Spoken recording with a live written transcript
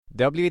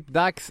Det har blivit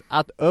dags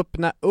att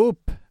öppna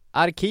upp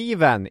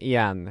arkiven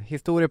igen.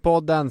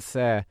 Historiepoddens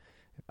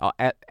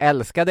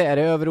älskade är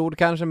det överord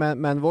kanske,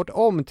 men vårt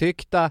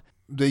omtyckta.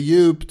 Det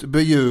djupt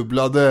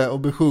bejublade och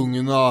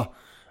besjungna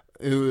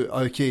ur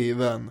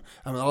arkiven.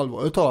 Ja, men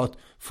allvarligt talat,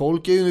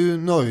 folk är ju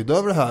nöjda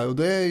över det här och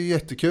det är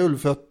jättekul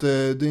för att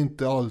det är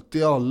inte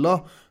alltid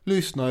alla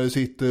lyssnare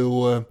sitter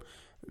och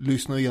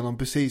lyssnar igenom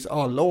precis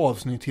alla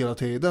avsnitt hela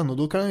tiden, och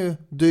då kan ju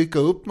dyka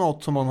upp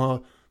något som man har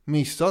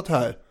missat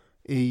här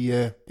i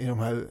de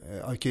här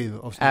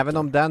arkivavsnitten. Även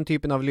om den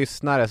typen av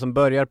lyssnare som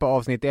börjar på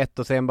avsnitt 1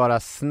 och sen bara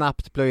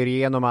snabbt plöjer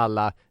igenom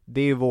alla,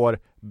 det är ju vår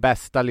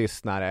bästa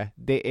lyssnare.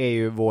 Det är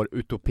ju vår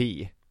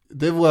utopi.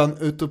 Det är våran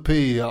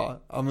utopi,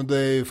 ja. Ja, men det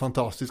är ju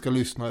fantastiska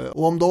lyssnare.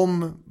 Och om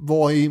de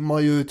var i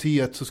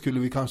majoritet så skulle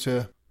vi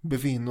kanske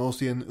befinna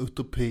oss i en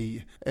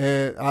utopi.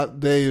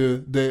 Det är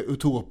ju det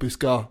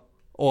utopiska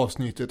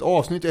avsnittet.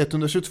 Avsnitt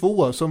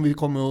 122 som vi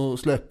kommer att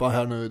släppa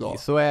här nu idag.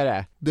 Så är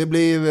det. Det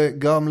blir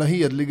gamla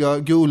hedliga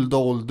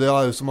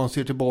guldåldrar som man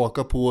ser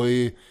tillbaka på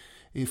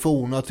i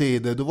forna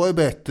tider. Då var det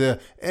bättre.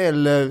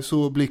 Eller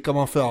så blickar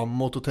man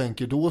framåt och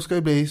tänker då ska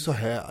det bli så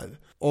här.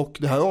 Och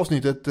det här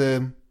avsnittet,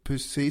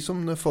 precis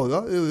som den förra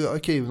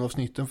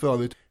arkiven-avsnitten för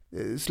övrigt,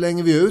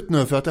 slänger vi ut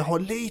nu för att det har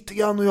lite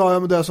grann att göra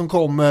med det som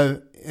kommer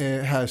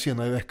här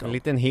senare i veckan. En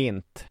liten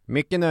hint.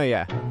 Mycket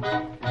nöje.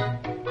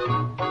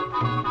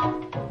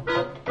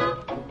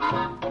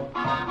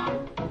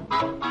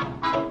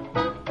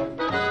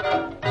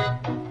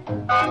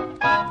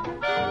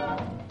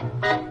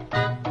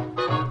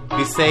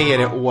 Vi säger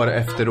det år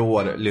efter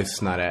år,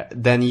 lyssnare.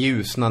 Den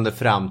ljusnande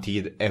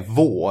framtid är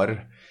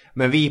vår.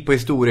 Men vi på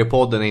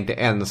Historiepodden är inte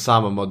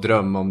ensamma om att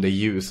drömma om det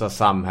ljusa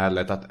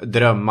samhället. Att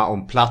drömma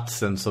om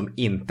platsen som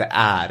inte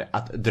är.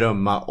 Att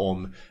drömma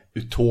om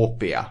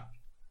utopia.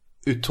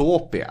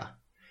 Utopia.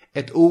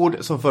 Ett ord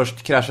som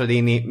först kraschade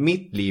in i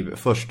mitt liv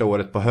första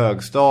året på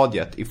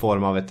högstadiet i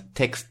form av ett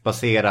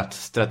textbaserat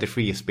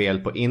strategispel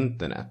på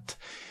internet.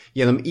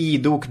 Genom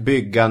idogt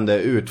byggande,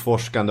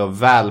 utforskande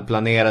och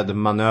välplanerade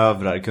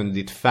manövrar kunde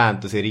ditt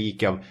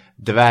fantasyrike av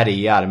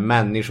dvärgar,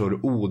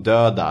 människor,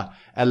 odöda,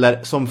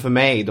 eller som för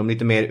mig, de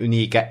lite mer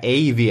unika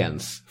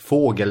avians,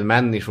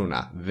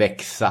 fågelmänniskorna,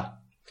 växa.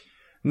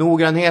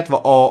 Noggrannhet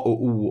var A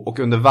och O, och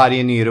under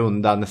varje ny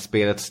runda när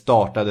spelet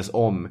startades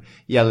om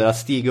gäller att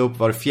stiga upp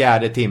var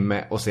 4:e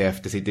timme och se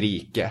efter sitt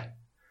rike.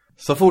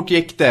 Så fort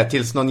gick det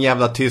tills någon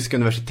jävla tysk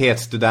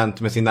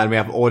universitetsstudent med sin armé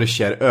av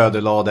orcher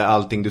ödelade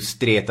allting du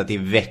stretat i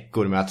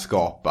veckor med att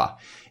skapa.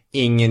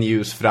 Ingen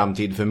ljus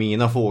framtid för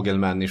mina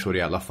fågelmänniskor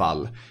i alla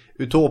fall.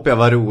 Utopia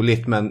var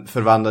roligt, men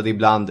förvandlade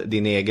ibland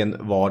din egen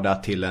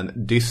vardag till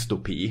en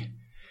dystopi.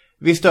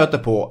 Vi stöter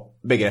på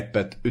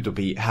begreppet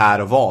utopi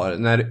här och var.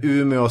 När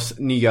Umeås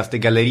nyaste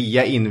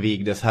galleria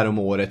invigdes här om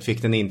året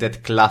fick den inte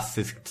ett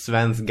klassiskt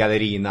svenskt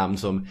gallerinamn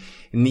som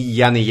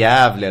Nian i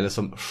Gävle eller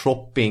som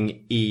Shopping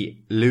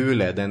i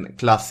Luleå, den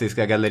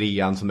klassiska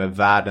gallerian som är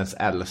världens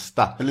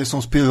äldsta. Eller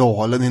som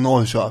Spiralen i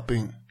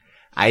Norrköping.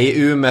 Nej,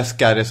 i Umeå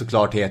ska det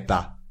såklart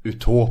heta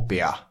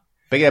Utopia.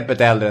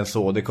 Begreppet är äldre än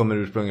så, det kommer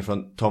ursprungligen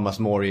från Thomas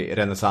More i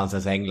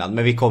renässansens England,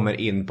 men vi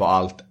kommer in på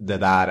allt det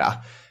där.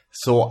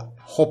 Så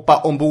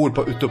hoppa ombord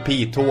på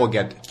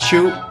utopitåget.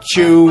 Tju,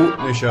 tju,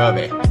 nu kör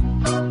vi.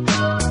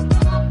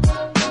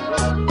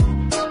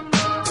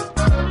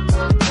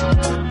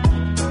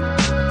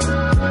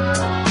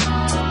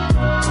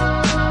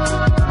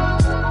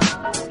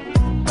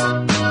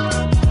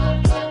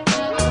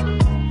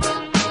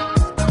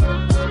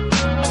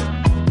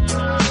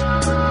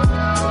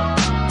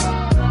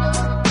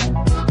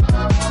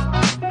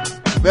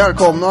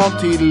 Välkomna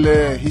till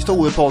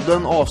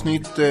Historiepodden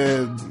avsnitt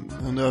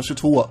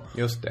 122.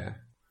 Just det.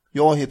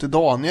 Jag heter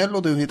Daniel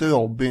och du heter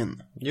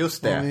Robin.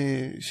 Just det. Har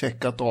vi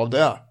checkat av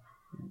det?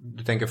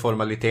 Du tänker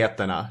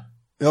formaliteterna?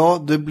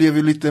 Ja, det blev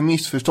ju lite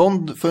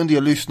missförstånd för en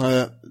del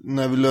lyssnare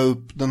när vi la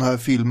upp den här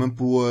filmen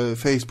på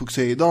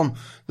Facebook-sidan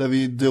där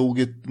vi drog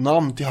ett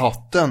namn till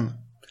hatten.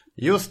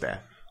 Just det.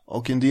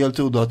 Och en del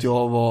trodde att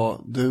jag var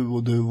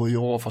du och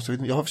jag, fast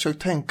jag har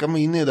försökt tänka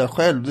mig in i det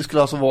själv. Det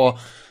skulle alltså vara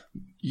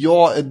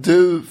jag är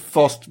du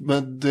fast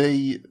med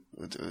dig.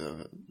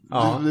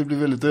 Ja. Det blir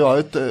väldigt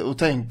rörigt att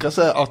tänka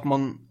sig att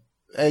man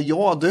är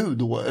jag du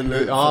då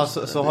eller ja,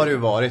 så har det ju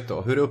varit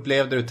då. Hur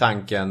upplevde du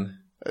tanken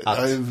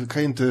att jag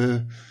kan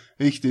inte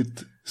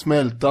riktigt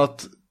smälta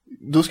att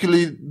då skulle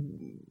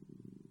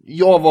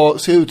jag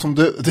se ut som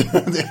du. Det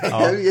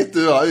är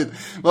jätterörigt.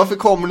 Varför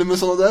kommer du med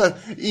sådana där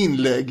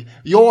inlägg?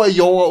 Jag är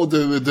jag och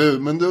du är du.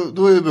 Men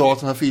då är det bra att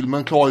den här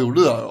filmen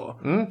klargjorde det då.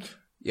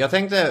 Jag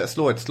tänkte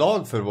slå ett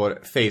slag för vår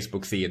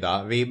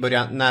Facebook-sida. Vi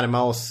börjar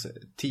närma oss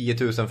 10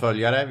 000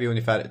 följare. Vi är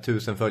ungefär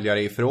 1000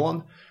 följare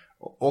ifrån.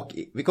 Och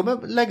vi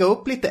kommer lägga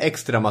upp lite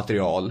extra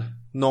material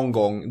någon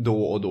gång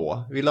då och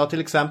då. Vi la till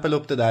exempel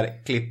upp det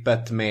där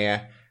klippet med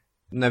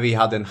när vi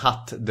hade en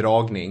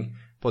hattdragning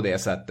på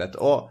det sättet.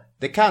 Och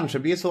det kanske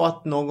blir så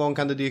att någon gång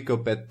kan det dyka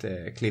upp ett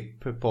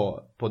klipp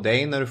på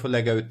dig när du får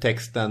lägga ut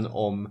texten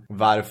om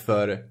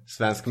varför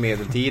svensk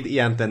medeltid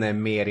egentligen är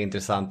mer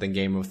intressant än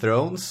Game of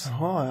Thrones.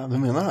 Jaha, ja, du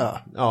menar det?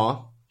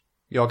 Ja.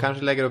 Jag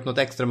kanske lägger upp något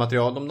extra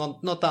material om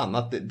något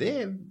annat.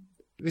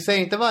 Vi säger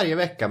inte varje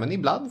vecka, men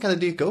ibland kan det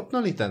dyka upp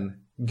någon liten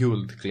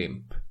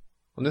guldklimp.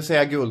 Och nu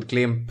säger jag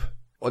guldklimp,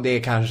 och det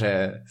är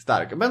kanske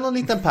starkare, men någon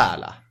liten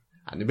pärla.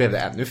 Ja, nu blev det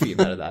ännu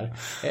finare där.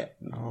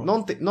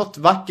 Något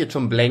vackert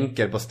som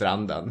blänker på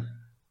stranden.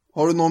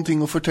 Har du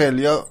någonting att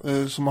förtälja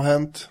som har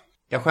hänt?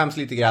 Jag skäms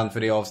lite grann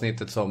för det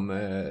avsnittet som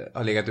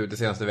har legat ute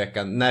senaste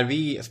veckan. När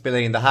vi spelar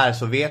in det här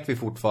så vet vi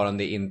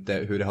fortfarande inte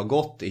hur det har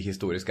gått i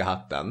Historiska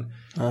hatten.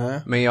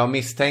 Men jag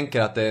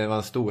misstänker att det var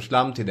en stor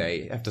slam till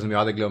dig, eftersom jag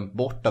hade glömt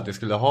bort att vi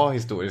skulle ha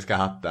Historiska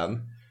hatten.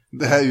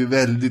 Det här är ju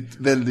väldigt,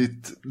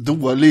 väldigt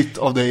dåligt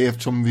av dig,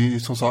 eftersom vi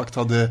som sagt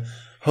hade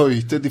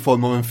höjt det i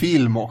form av en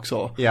film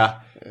också.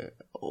 Ja.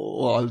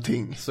 Och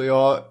allting. Så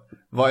jag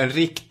var en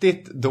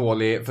riktigt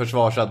dålig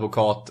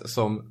försvarsadvokat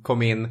som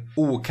kom in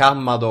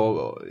okammad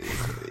och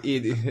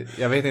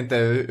jag vet inte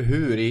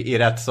hur i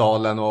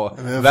rättssalen, och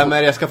vem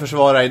är det jag ska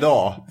försvara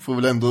idag? Får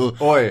väl ändå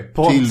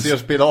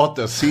Pontius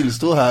Pilatus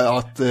tillstå här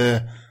att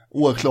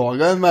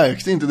åklagaren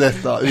märkte inte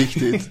detta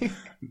riktigt.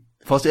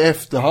 Fast i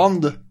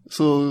efterhand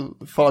så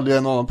faller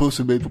en annan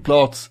pusselbit på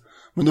plats.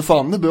 Men du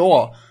fann det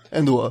bra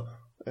ändå,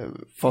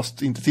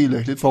 fast inte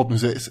tillräckligt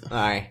förhoppningsvis.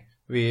 Nej.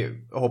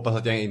 Vi hoppas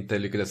att jag inte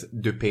lyckades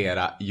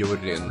dupera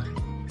juryn.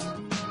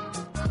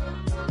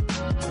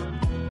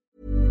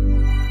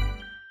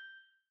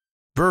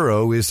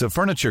 Burrow is a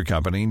furniture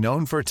company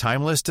known for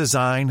timeless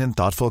design and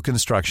thoughtful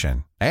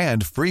construction,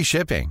 and free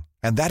shipping,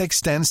 and that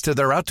extends to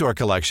their outdoor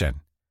collection.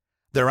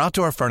 Their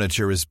outdoor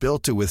furniture is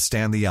built to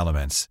withstand the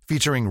elements,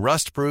 featuring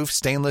rust-proof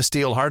stainless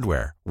steel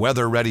hardware,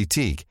 weather-ready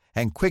teak,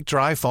 and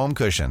quick-dry foam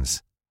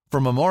cushions. For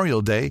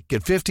Memorial Day,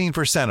 get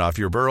 15% off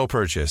your Burrow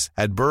purchase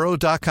at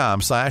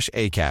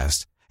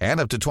burrow.com/ACAST and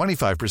up to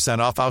 25%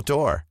 off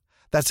outdoor.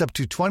 That's up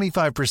to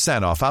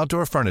 25% off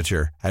outdoor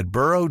furniture at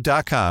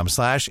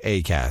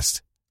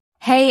burrow.com/ACAST.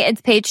 Hey,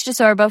 it's Paige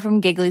DeSorbo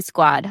from Giggly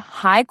Squad.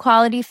 High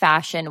quality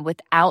fashion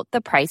without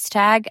the price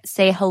tag.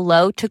 Say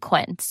hello to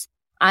Quince.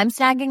 I'm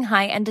snagging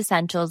high-end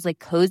essentials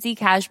like cozy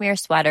cashmere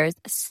sweaters,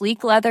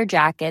 sleek leather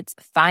jackets,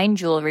 fine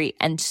jewelry,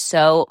 and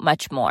so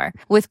much more.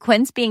 With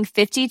Quince being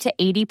 50 to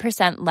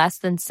 80% less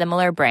than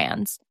similar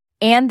brands.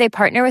 And they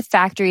partner with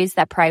factories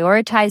that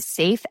prioritize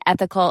safe,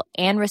 ethical,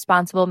 and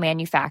responsible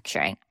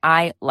manufacturing.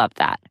 I love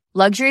that.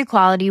 Luxury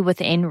quality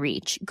within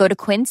reach. Go to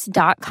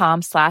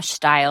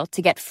quince.com/style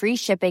to get free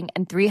shipping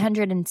and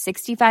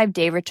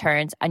 365-day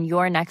returns on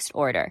your next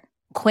order.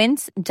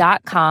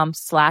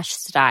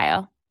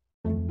 Quince.com/style.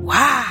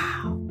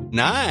 Wow.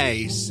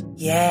 Nice.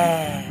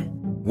 Yeah.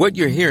 What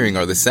you're hearing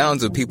are the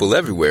sounds of people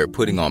everywhere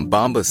putting on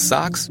Bombas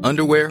socks,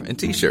 underwear, and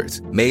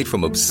T-shirts made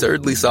from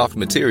absurdly soft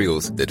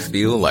materials that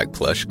feel like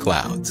plush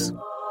clouds.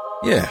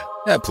 Yeah,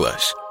 that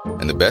plush.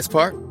 And the best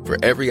part? For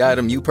every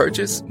item you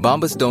purchase,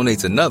 Bombas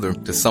donates another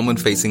to someone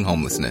facing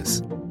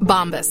homelessness.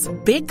 Bombas.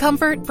 Big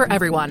comfort for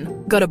everyone.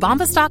 Go to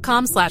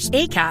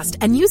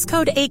bombas.com/ACAST and use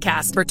code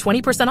ACAST for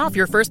 20% off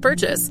your first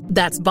purchase.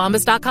 That's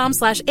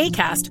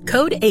bombas.com/ACAST.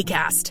 Code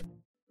ACAST.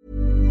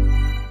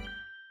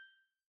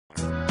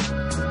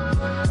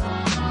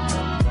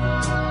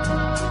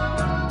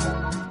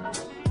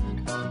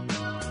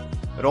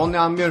 Ronny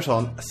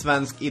Ambjörnsson,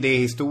 svensk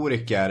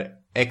idéhistoriker,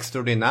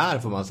 extraordinär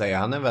får man säga.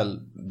 Han är väl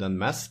den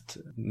mest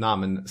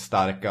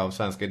namnstarka av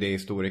svenska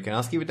idéhistoriker. Han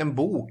har skrivit en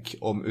bok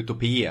om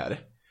utopier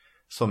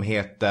som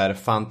heter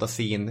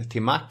Fantasin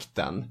till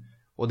makten.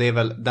 Och det är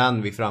väl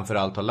den vi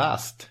framförallt har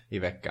läst i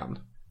veckan.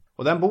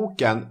 Och den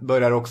boken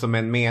börjar också med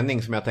en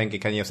mening som jag tänker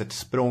kan ge oss ett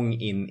språng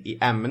in i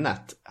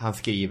ämnet. Han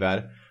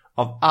skriver: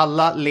 av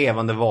alla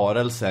levande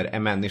varelser är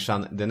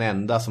människan den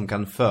enda som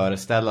kan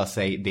föreställa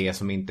sig det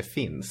som inte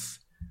finns.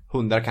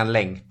 Hundar kan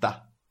längta,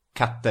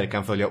 katter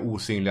kan följa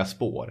osynliga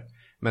spår.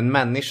 Men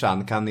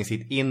människan kan i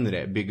sitt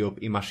inre bygga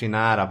upp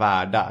imaginära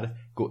världar,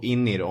 gå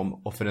in i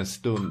dem och för en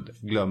stund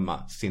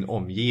glömma sin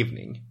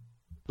omgivning.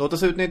 Låt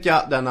oss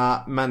utnyttja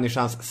denna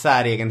människans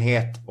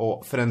säregenhet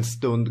och för en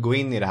stund gå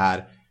in i det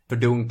här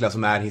fördunkla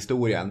som är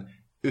historien.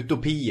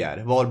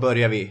 Utopier, var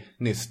börjar vi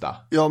nysta?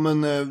 Ja,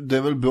 men det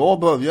är väl bra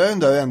att börja i den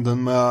där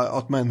änden med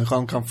att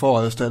människan kan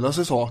föreställa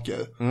sig saker.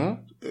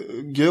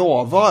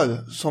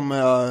 Gravar som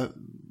är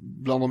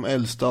bland de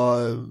äldsta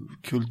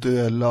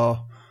kulturella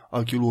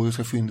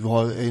arkeologiska fynd vi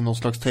har är någon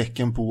slags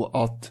tecken på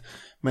att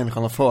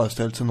människan har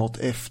föreställt sig något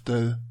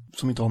efter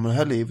som inte har med det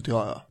här livet att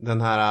göra.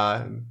 Den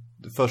här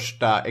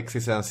första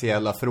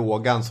existentiella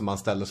frågan som man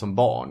ställer som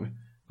barn.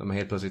 När man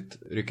helt plötsligt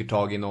rycker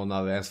tag i någon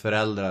av ens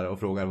föräldrar och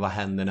frågar vad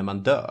händer när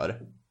man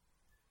dör.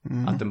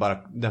 Att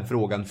den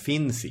frågan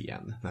finns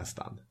igen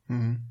nästan.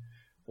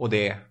 Och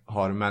det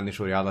har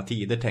människor i alla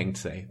tider tänkt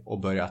sig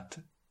och börjat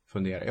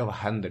fundera. Ja, vad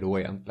händer då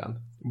egentligen?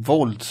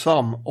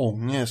 Våldsam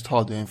ångest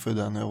hade jag inför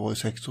den när jag var i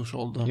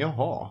 6-årsåldern.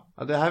 Jaha,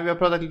 ja, det här vi har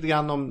pratat lite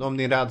grann om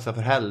din rädsla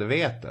för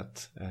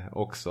helvetet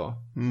också.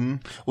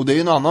 Och det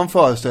är en annan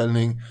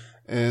föreställning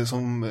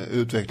som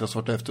utvecklas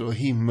vart efter och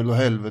himmel och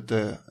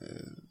helvete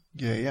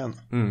grejen.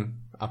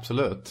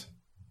 Absolut.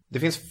 Det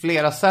finns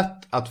flera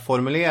sätt att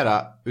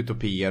formulera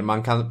utopier.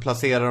 Man kan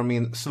placera dem i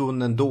en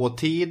svunnen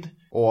dåtid,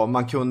 Och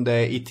man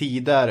kunde i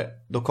tider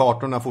då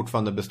kartorna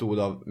fortfarande bestod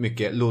av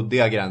mycket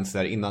luddiga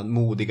gränser innan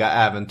modiga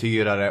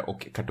äventyrare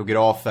och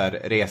kartografer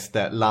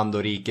reste land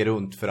och rike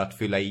runt för att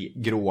fylla i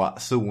gråa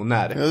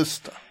zoner.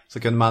 Just det. Så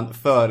kunde man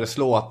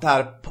föreslå att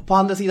där på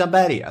andra sidan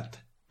berget,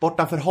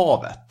 bortanför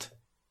havet,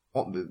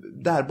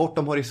 där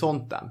bortom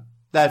horisonten,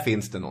 där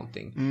finns det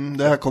någonting.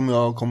 Det här kommer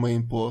jag komma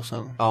in på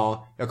sen.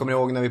 Ja, jag kommer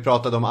ihåg när vi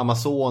pratade om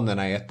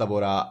Amazonerna i ett av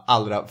våra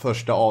allra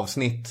första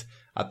avsnitt,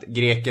 att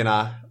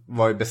grekerna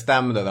var ju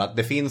bestämda över att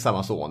det finns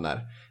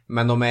Amazoner,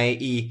 men de är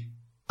i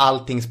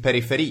alltings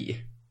periferi.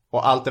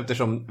 Och allt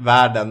eftersom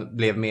världen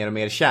blev mer och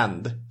mer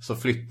känd så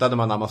flyttade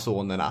man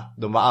Amazonerna.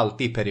 De var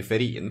alltid i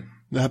periferin.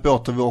 Det här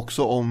pratar vi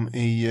också om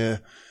i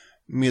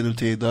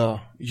medeltida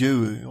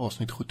djur,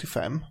 avsnitt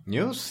 75.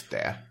 Just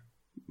det.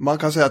 Man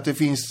kan säga att det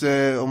finns,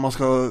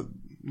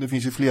 det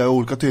finns ju flera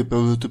olika typer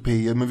av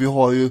utopier, men vi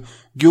har ju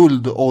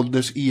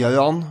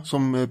guldålderseran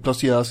som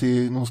placeras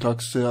i någon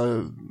slags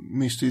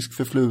mystisk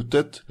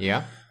förflutet.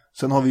 Ja.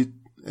 Sen har vi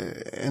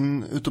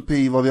en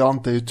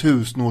utopi-variant, är ju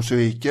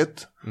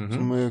tusenårsriket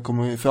som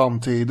kommer i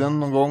framtiden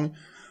någon gång.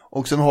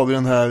 Och sen har vi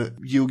den här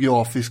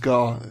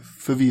geografiska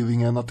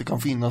förvirringen att det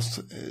kan finnas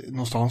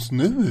någonstans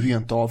nu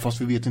rent av,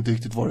 fast vi vet inte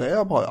riktigt vad det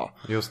är bara.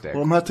 Just det. Och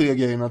de här 3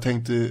 grejerna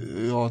tänkte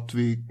jag att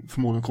vi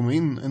förmodligen kommer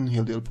in en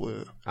hel del på.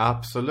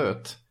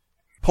 Absolut.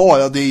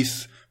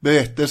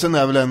 Paradisberättelsen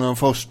är väl en av de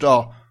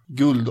första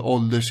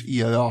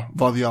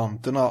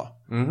guldåldersera-varianterna.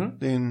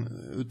 Det är en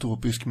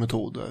utopisk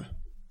metod där.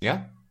 Ja.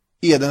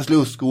 Edens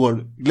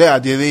lustgård,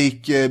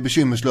 glädjerik,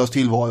 bekymmerslös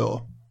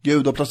tillvaro.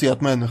 Gud har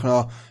placerat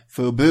människorna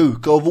för att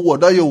bruka och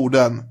vårda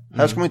jorden.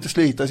 Här ska man inte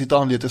slita i sitt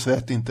anlete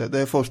svett inte. Det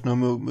är först när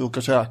man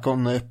råkar käka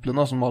de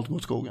äpplena som allt går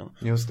åt skogen.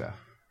 Just det.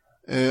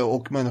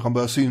 Och människan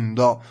börjar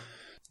synda.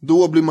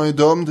 Då blir man ju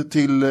dömd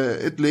till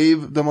ett liv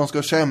där man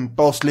ska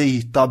kämpa och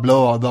slita,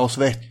 blöda och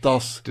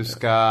svettas. Du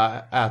ska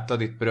äta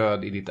ditt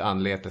bröd i ditt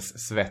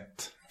anletes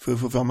svett. För att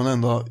få fram en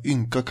enda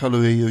ynka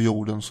kalorier i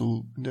jorden,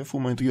 så det får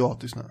man inte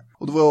gratis nu.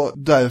 Och det var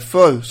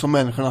därför som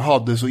människorna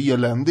hade så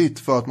eländigt,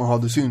 för att man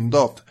hade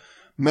syndat.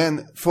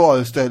 Men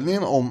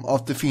föreställningen om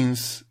att det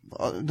finns,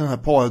 den här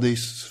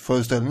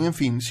paradisföreställningen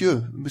finns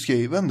ju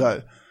beskriven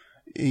där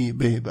i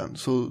Bibeln.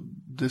 Så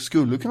det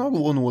skulle kunna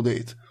gå att nå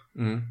dit.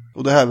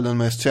 Och det här är väl den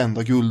mest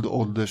kända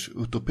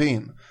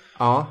guldåldersutopin.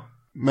 Ja.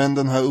 Men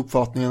den här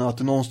uppfattningen att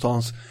det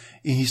någonstans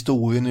i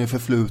historien är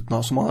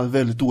förflutna som man hade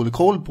väldigt dålig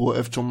koll på,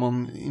 eftersom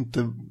man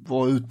inte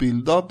var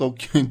utbildad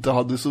och inte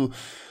hade så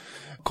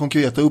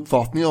konkreta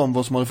uppfattningar om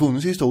vad som hade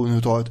funnits i historien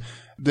överhuvudtaget.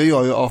 Det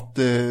gör ju att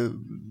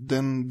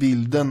den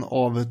bilden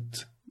av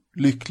ett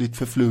lyckligt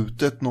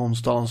förflutet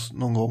någonstans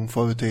någon gång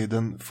förr i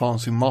tiden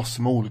fanns i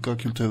massor med olika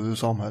kulturer och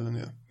samhällen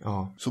ju.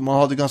 Ja. Så man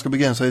hade ganska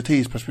begränsade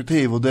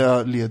tidsperspektiv, och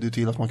det leder ju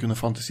till att man kunde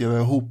fantisera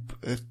ihop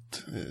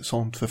ett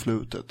sånt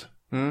förflutet.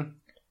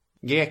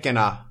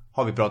 Grekerna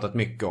har vi pratat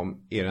mycket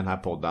om i den här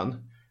podden.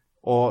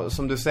 Och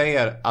som du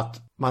säger, att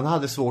man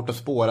hade svårt att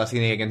spåra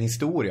sin egen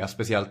historia,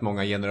 speciellt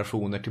många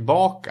generationer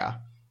tillbaka.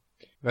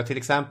 Vi har till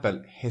exempel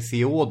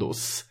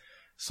Hesiodos,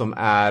 som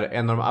är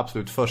en av de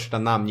absolut första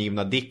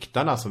namngivna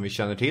diktarna som vi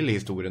känner till i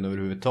historien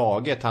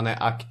överhuvudtaget. Han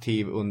är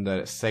aktiv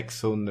under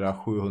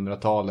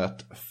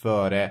 600-700-talet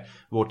före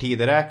vår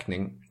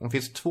tideräkning. Det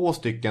finns 2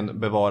 stycken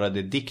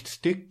bevarade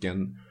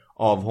diktstycken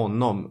av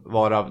honom,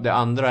 varav det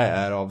andra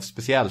är av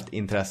speciellt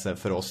intresse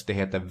för oss. Det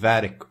heter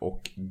Verk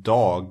och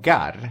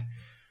dagar.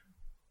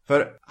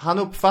 För han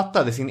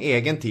uppfattade sin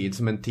egen tid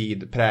som en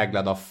tid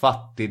präglad av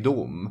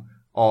fattigdom,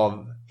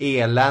 av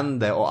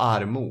elände och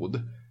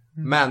armod.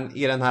 Men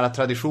i den här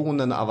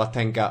traditionen av att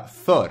tänka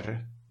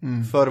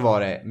förr var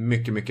det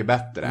mycket, mycket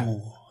bättre.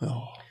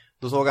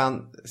 Då såg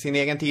han sin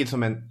egen tid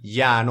som en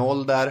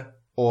järnålder,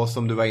 och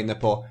som du var inne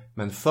på,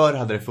 men förr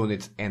hade det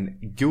funnits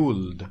en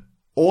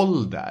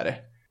guldålder.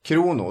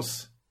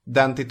 Kronos,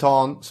 den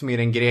titan som i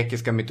den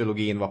grekiska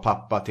mytologin var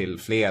pappa till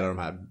flera av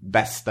de här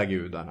bästa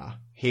gudarna.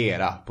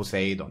 Hera,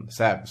 Poseidon,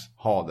 Zeus,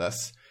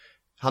 Hades.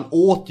 Han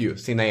åt ju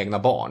sina egna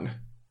barn.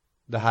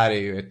 Det här är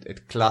ju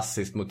ett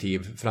klassiskt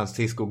motiv.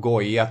 Francisco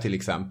Goya till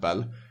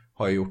exempel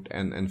har gjort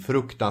en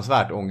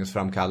fruktansvärt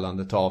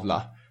ångestframkallande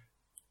tavla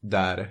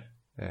där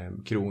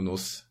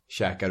Kronos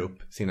käkar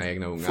upp sina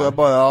egna ungar. Får jag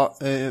bara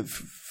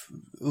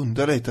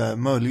undra lite här,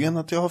 möjligen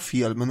att jag har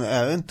fel, men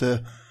är det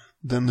inte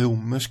den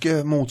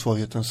romerske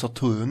motsvarigheten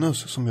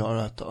Saturnus som gör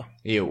detta?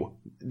 Jo,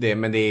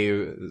 men det är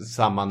ju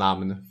samma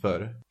namn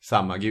för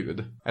samma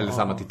gud, eller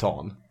samma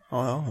titan.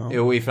 Ja.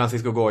 Jo, i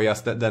Francisco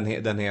Goyas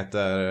den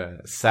heter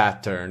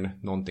Saturn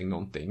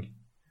någonting.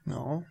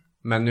 Ja.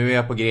 Men nu är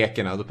jag på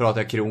grekerna, då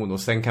pratar jag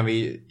Kronos. Sen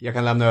jag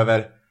kan lämna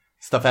över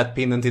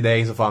stafettpinnen till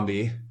dig, så får han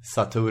bli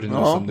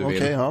Saturnus som du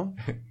vill. Ja.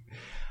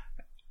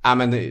 Ja,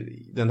 men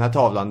den här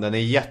tavlan, den är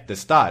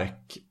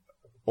jättestark.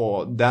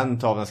 Och den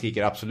tavlan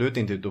skriker absolut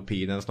inte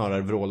utopi, den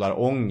snarare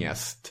vrålar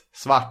ångest.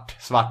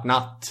 Svart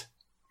natt.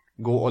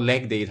 Gå och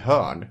lägg dig i ett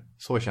hörn.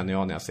 Så känner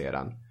jag när jag ser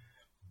den.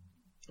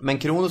 Men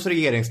Kronos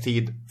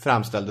regeringstid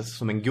framställdes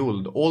som en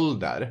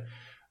guldålder.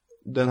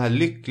 Den här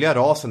lyckliga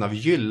rasen av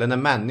gyllene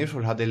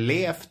människor hade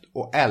levt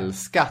och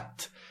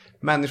älskat.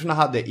 människorna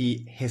hade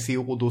i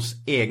Hesiodos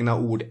egna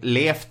ord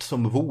levt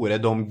som vore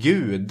de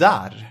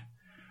gudar.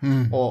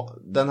 Och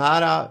den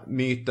här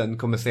myten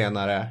kommer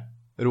senare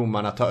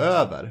romarna ta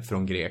över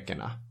från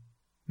grekerna.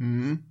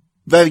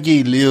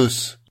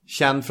 Vergilius.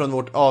 Känd från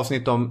vårt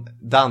avsnitt om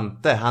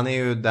Dante. Han är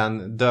ju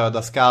den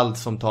döda skald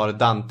som tar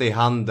Dante i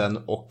handen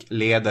och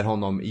leder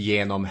honom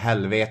genom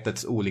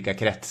helvetets olika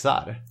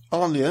kretsar.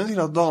 Anledningen till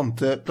att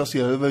Dante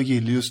placerade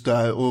Vergilius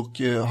där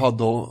och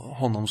hade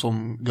honom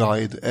som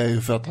guide är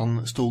ju för att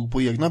han stod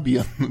på egna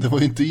ben. Det var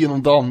ju inte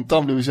genom Dante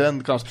han blev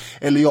känd kanske.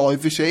 Eller ja, i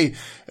och för sig,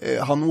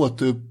 han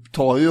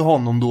återupptar ju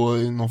honom då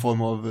i någon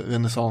form av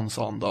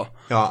renässansanda.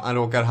 Ja, han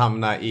råkar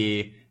hamna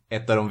i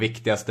ett av de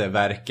viktigaste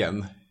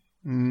verken.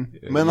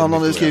 Men han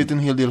hade skrivit en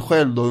hel del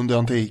själv då under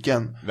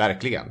antiken.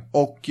 Verkligen.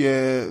 Och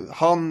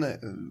han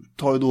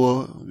tar ju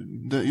då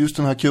just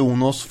den här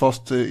Kronos,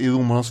 fast i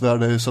romarnas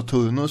värld är det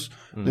Saturnus.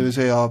 Det vill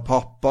säga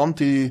pappan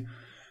till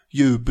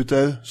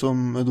Jupiter,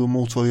 som är då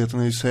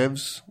motsvarigheten i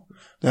Zeus.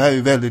 Det här är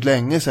ju väldigt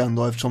länge sedan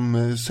då,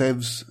 eftersom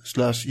Zeus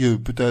 /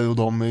 Jupiter och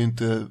de är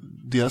inte,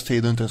 deras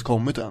tid har inte ens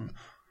kommit än.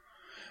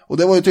 Och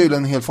det var ju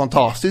tydligen en helt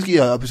fantastisk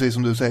era, precis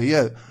som du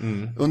säger.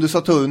 Under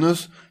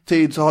Saturnus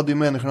tid så hade ju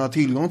människorna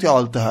tillgång till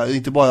allt det här.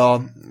 Inte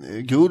bara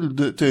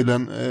guld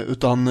tydligen,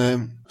 utan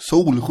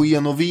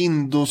solsken och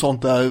vind och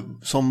sånt där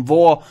som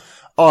var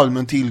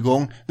allmän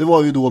tillgång. Det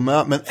var ju då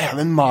med, men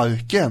även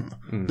marken.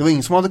 Det var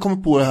ingen som hade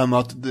kommit på det här med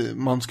att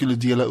man skulle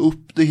dela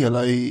upp det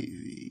hela i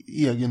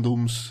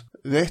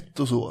egendomsrätt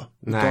och så.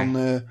 Nej.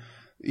 Utan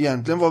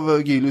egentligen vad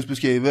Vergilius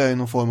beskriver är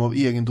någon form av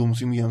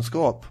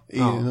egendomsgemenskap i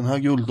den här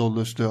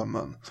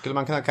guldåldersdrömmen. Skulle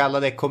man kunna kalla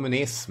det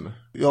kommunism?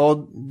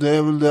 Ja, det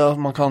är väl det att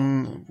man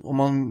kan, om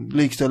man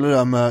likställer det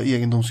här med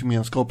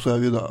egendomsgemenskap så är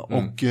det ju det.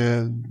 Och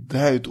det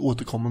här är ett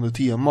återkommande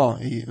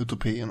tema i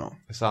utopierna.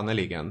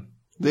 Sannoliken.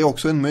 Det är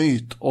också en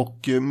myt,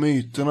 och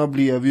myterna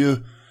blev ju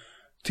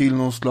till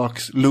någon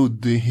slags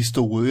luddig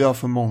historia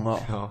för många.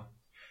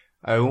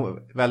 Ja,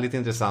 väldigt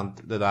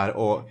intressant det där.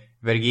 Och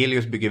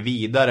Vergilius bygger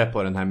vidare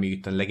på den här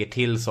myten, lägger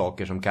till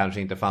saker som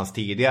kanske inte fanns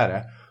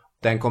tidigare.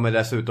 Den kommer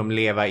dessutom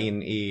leva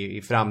in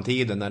i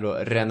framtiden när då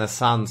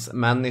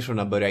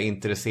renässansmänniskorna börjar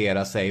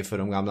intressera sig för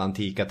de gamla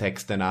antika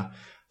texterna.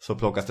 Så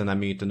plockas den här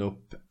myten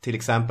upp. Till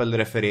exempel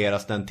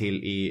refereras den till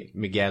i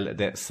Miguel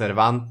de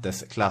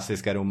Cervantes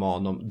klassiska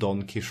roman om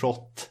Don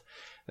Quixote.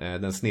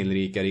 Den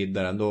snillrika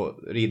riddaren. Då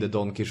rider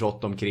Don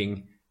Quixote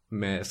omkring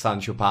med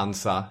Sancho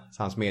Panza,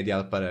 hans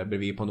medhjälpare,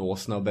 bredvid på en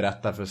åsna och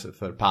berättar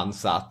för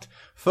Panza att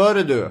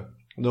förr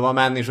då var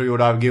människor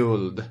gjorda av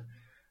guld.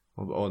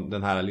 Och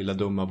den här lilla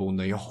dumma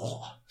bonden,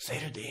 ja,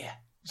 säger du det?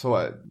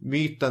 Så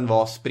myten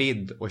var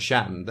spridd och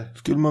känd.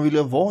 Skulle man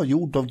vilja vara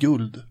gjord av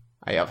guld?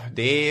 Ja,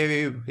 det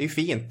är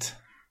fint.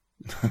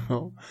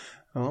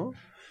 Ja.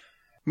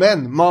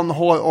 Men man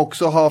har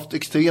också haft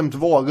extremt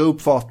vaga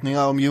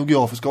uppfattningar om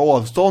geografiska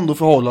avstånd och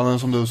förhållanden,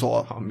 som du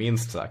sa. Ja,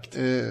 minst sagt.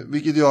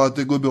 Vilket gör att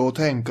det går bra att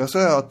tänka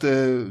sig att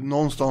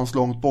någonstans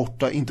långt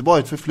borta, inte bara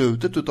ett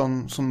förflutet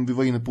utan som vi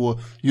var inne på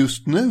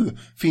just nu,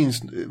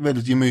 finns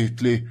väldigt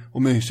gemytlig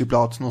och mysig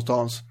plats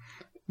någonstans.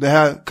 Det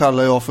här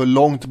kallar jag för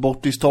långt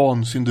bort i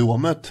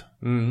stan-syndromet.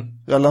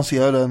 Jag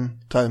lanserar den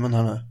termen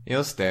här nu.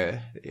 Just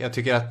det. Jag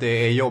tycker att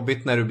det är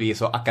jobbigt när du blir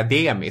så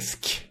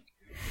akademisk.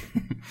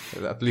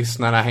 Att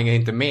lyssnarna hänger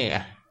inte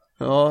med.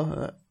 Ja,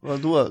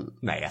 vadå?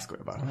 Nej, jag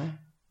skojar bara.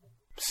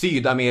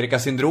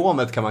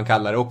 Sydamerikasyndromet kan man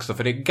kalla det också.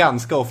 För det är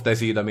ganska ofta i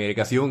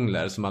Sydamerikas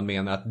djungler som man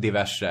menar att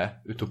diverse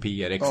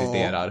utopier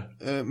existerar.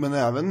 Ja, men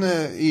även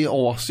i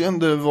Asien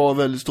där det var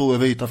väldigt stora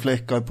vita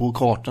fläckar på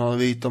kartorna,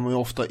 ritar man ju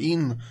ofta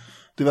in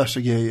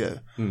diverse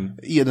grejer.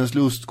 Edens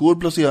lustgård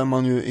placerar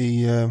man ju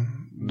i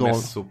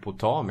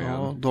Mesopotamien.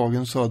 Ja,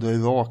 dagens södra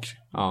Irak.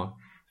 Ja.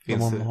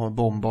 Man har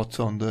bombat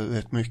sönder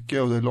rätt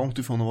mycket och det är långt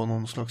ifrån att vara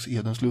någon slags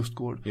Edens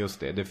lustgård. Just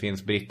det, det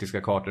finns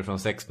brittiska kartor från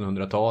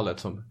 1600-talet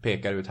som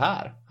pekar ut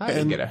här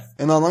ligger det.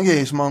 En annan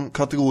grej som man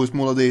kategoriskt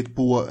målade dit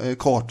på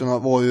kartorna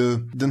var ju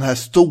den här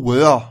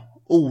stora,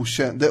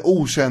 det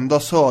okända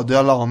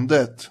södra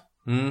landet.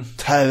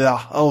 Terra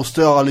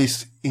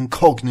Australis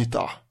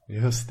Incognita.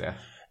 Just det.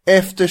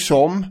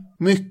 Eftersom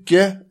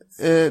mycket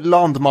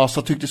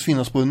landmassa tycktes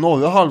finnas på det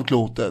norra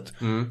halvklotet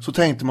så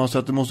tänkte man sig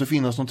att det måste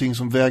finnas någonting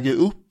som väger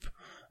upp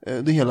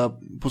det hela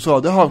på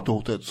södra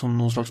halvklotet som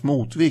någon slags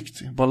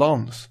motvikt,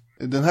 balans.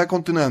 Den här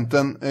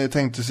kontinenten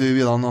tänkte sig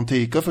redan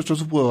antika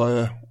förstås på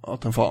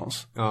att den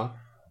fanns. Ja.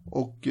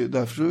 Och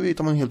därför så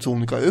hittar man helt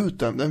sonika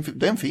ut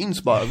den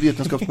finns bara.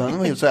 Vetenskapsmännen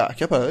var helt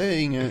säkra på det. Det är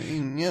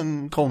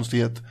ingen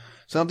konstighet.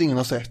 Sen att ingen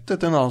har sett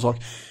det är en annan sak.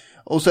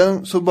 Och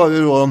sen så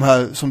börjar då de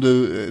här som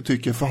du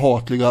tycker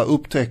förhatliga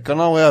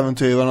upptäckarna och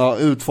äventyrarna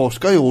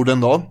utforska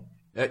jorden då.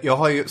 Jag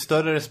har ju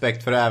större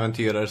respekt för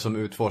äventyrare som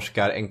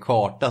utforskar en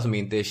karta som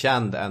inte är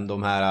känd än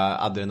de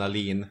här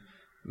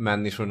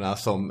adrenalin-människorna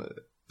som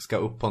ska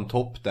upp på en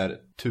topp där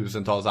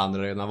tusentals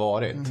andra redan har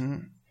varit.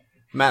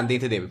 Men det är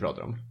inte det vi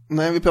pratar om.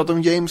 Nej, vi pratar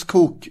om James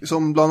Cook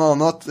som bland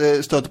annat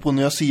stöter på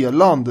Nya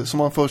Zeeland som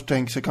man först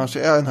tänker sig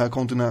kanske är den här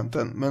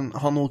kontinenten. Men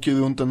han åker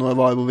runt några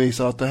varv och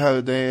visar att det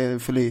är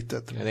för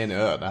litet. Ja, det är en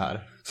ö det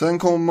här. Sen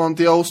kommer man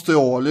till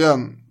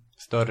Australien.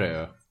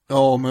 Större ö.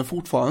 Ja, men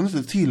fortfarande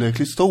inte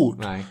tillräckligt stort.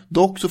 Nej.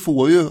 Dock så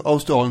får ju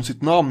Australien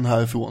sitt namn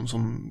härifrån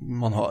som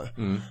man hör.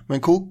 Men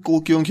Cook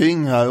åker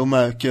omkring här och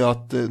märker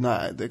att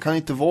nej, det kan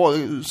inte vara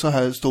så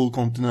här stor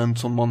kontinent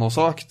som man har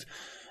sagt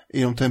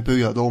i de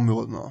tempererade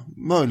områdena.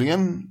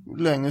 Möjligen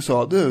längre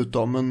söderut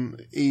då, men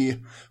i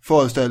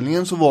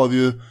föreställningen så var det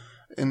ju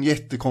en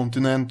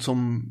jättekontinent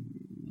som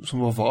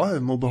var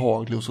varm och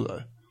behaglig och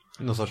sådär.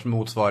 Någon sorts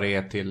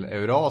motsvarighet till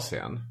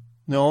Eurasien.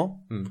 Ja.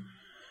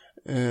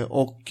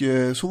 Och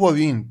så var det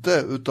ju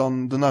inte,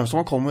 utan det närmaste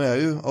man kommer är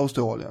ju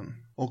Australien.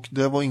 Och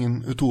det var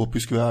ingen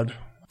utopisk värld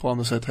på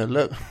andra sätt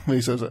heller,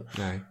 visade sig.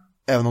 Nej.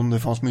 Även om det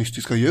fanns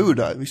mystiska djur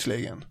där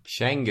visserligen.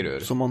 Kängurur.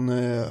 Som man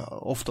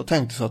ofta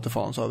tänkte sig att det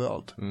fanns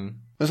överallt.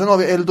 Men sen har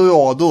vi El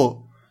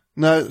Dorado.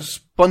 När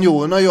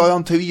spanjorerna gör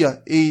entré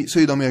i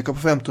Sydamerika på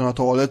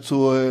 1500-talet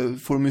så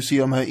får de ju se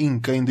de här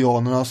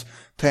inka-indianernas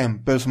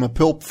tempel som är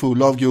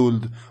proppfulla av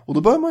guld. Och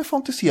då börjar man ju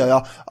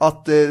fantisera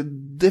att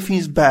det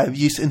finns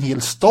bergis en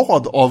hel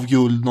stad av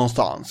guld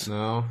någonstans.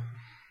 Ja.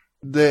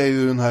 Det är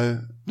ju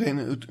det är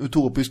en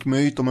utopisk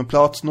myt om en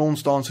plats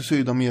någonstans i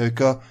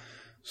Sydamerika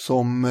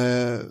som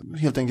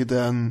helt enkelt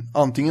är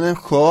antingen en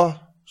sjö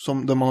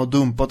där man har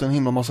dumpat en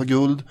himla massa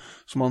guld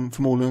som man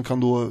förmodligen kan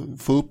då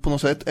få upp på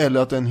något sätt,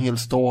 eller att det är en hel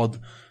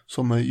stad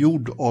som är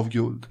gjord av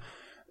guld.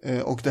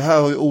 Och det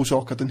här har ju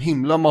orsakat en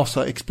himla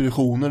massa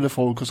expeditioner där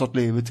folk har satt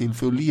livet till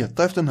för att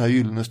leta efter den här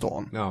gyllene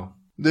stan. Ja.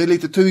 Det är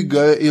lite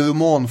tryggare i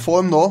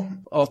romanform då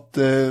att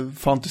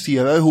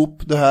fantisera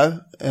ihop det här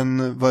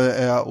än vad det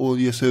är att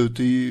ge sig ut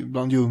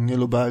bland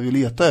djungel och berg och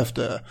leta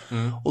efter det.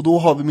 Och då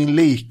har vi min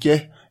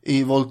like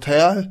i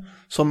Voltaire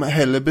som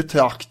heller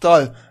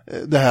betraktar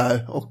det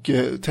här och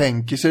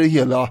tänker sig det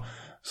hela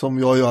som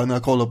jag gör när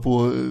jag kollar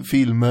på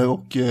filmer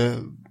och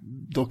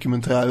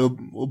dokumentärer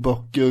och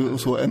böcker och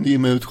så, än ger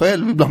mig ut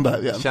själv bland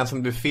bergen. Känns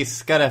som du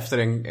fiskar efter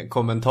en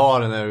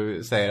kommentar när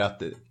du säger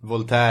att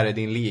Voltaire är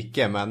din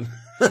like, men...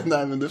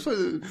 Nej, men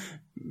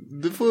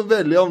du får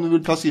välja om du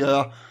vill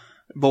placera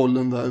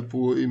bollen där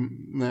på i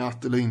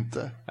nät eller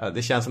inte. Ja,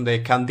 det känns som det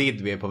är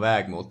Candide vi är på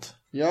väg mot.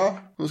 Ja,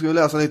 nu ska vi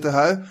läsa lite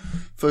här.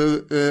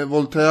 För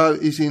Voltaire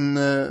i sin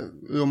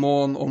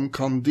roman om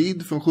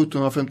Candide från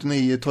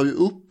 1759 tar ju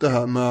upp det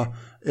här med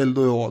El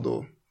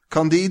Dorado.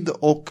 Candide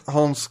och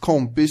hans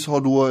kompis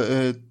har då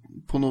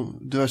på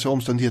diverse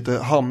omständigheter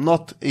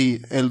hamnat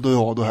i El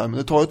Dorado här. Men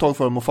det tar ett tag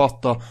för dem att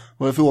fatta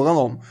vad det är frågan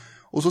om.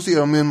 Och så ser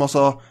de en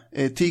massa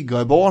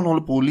tiggarbarn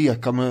håller på att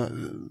leka med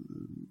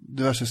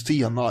diverse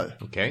stenar.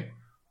 Okej.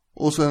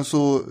 Och sen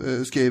så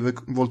skriver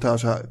Voltaire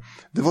så här: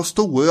 det var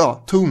stora,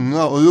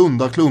 tunga och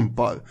runda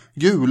klumpar,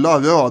 gula,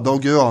 röda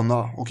och gröna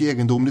och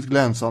egendomligt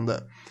glänsande.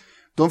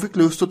 De fick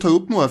lust att ta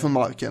upp några från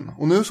marken,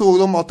 och nu såg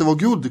de att det var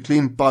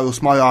guldklimpar och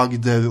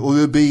smaragder och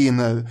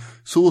rubiner,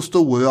 så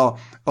stora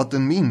att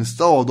den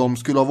minsta av dem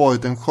skulle ha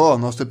varit den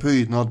skönaste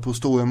prydnad på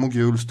Stora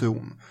Moguls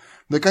tron.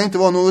 Det kan inte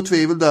vara något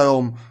tvivel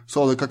därom,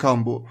 sade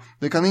Cacambo.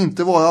 Det kan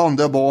inte vara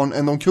andra barn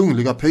än de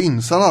kungliga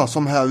prinsarna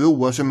som här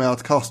roar sig med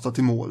att kasta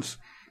till måls.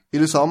 I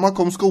detsamma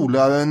kom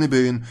skolläraren i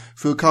byn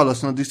för att kalla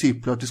sina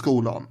disciplar till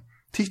skolan.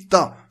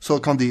 Titta, sa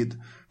Candide,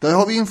 där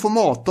har vi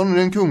informatorn i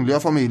den kungliga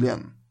familjen.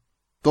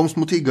 De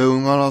små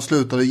tiggarungarna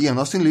slutade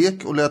genast sin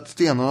lek och lät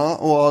stenarna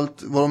och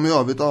allt vad de i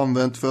övrigt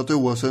använt för att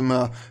roa sig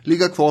med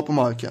ligga kvar på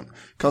marken.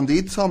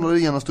 Candide samlade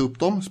genast upp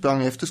dem,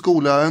 sprang efter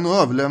skolläraren och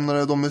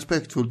överlämnade dem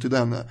respektfullt till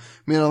denne,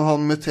 medan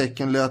han med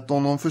tecken lät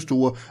honom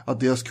förstå att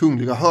deras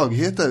kungliga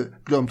högheter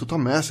glömt att ta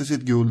med sig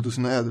sitt guld och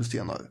sina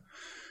ädelstenar.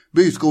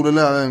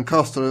 Byskoleläraren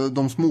kastade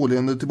de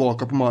småleende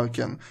tillbaka på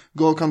marken,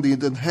 gav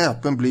Candide en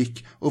häpen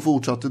blick och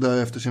fortsatte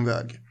därefter sin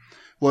väg.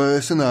 Våra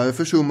resenärer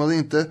försummade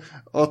inte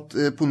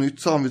att på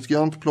nytt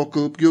samvetsgrant plocka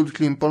upp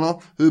guldklimparna,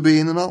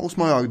 rubinerna och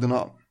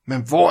smaragderna.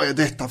 Men vad är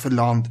detta för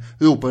land?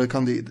 Ropade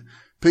Candide.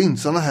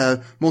 Prinsarna här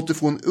måtte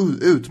få en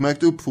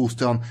utmärkt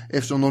uppfostran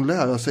eftersom de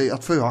lära sig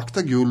att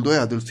förakta guld och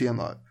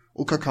ädelstenar.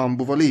 Och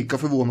Cacambo var lika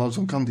förvånad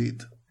som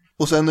Candide.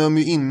 Och sen är de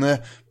ju inne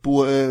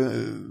på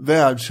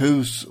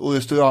värdshus och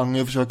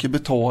restauranger och försöker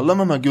betala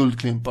med de här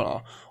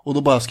guldklimparna. Och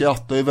då bara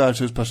skrattar ju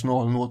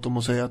värdshuspersonalen åt dem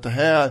och säger att det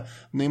här,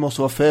 ni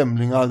måste vara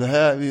främlingar, det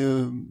här är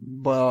ju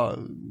bara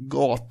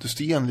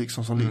gatusten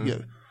liksom som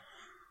ligger.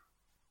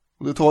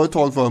 Och det tar ett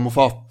tag för dem att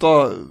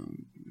fatta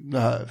det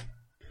här.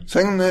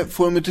 Sen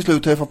får de ju till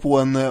slut träffa på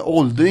en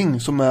åldring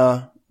som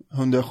är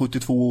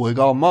 172 år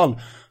gammal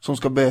som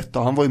ska berätta,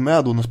 han var ju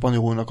med då när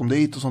spanjorerna kom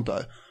dit och sånt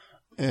där.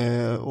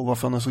 Och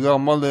varför han är så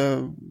gammal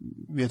det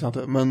vet jag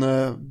inte, men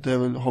det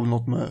har väl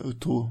något med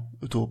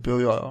utopia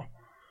att göra.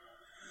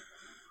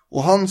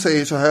 Och han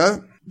säger så här: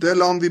 det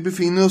land vi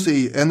befinner oss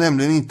i är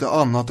nämligen inte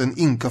annat än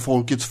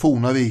inkafolkets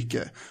forna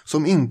rike,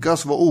 som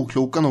inkas var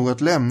okloka nog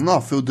att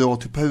lämna för att dra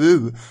till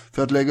Peru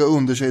för att lägga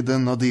under sig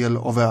denna del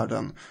av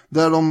världen,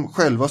 där de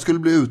själva skulle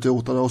bli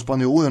utrotade av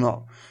spanjorerna.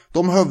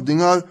 De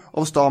hövdingar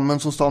av stammen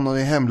som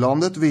stannade i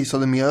hemlandet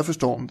visade mera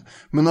förstånd.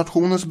 Med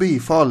nationens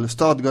bifall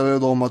stadgade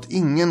de att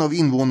ingen av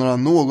invånarna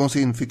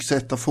någonsin fick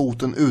sätta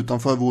foten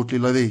utanför vårt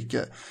lilla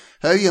rike.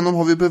 Härigenom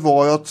har vi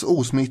bevarats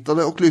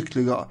osmittade och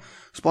lyckliga.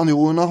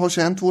 Spanjorerna har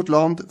känt vårt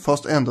land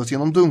fast endast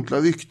genom dunkla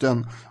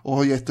rykten och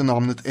har gett det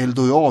namnet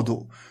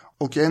Eldorado.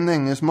 Och en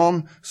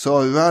engelsman,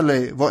 Sir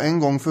Raleigh, var en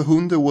gång för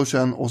 100 år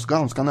sedan oss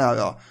ganska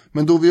nära.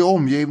 Men då vi är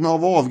omgivna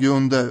av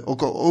avgrunder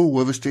och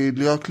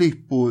oöverstigliga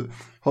klippor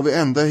har vi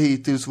ända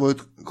hittills varit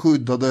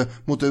skyddade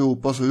mot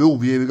Europas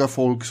rovgiriga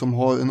folk som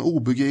har en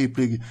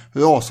obegriplig,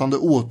 rasande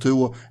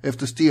åtrå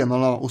efter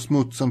stenarna och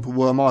smutsen på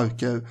våra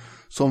marker,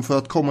 som för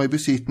att komma i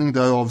besittning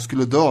därav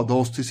skulle döda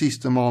oss till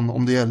sista man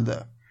om det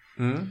gällde.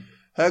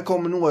 Här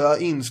kommer några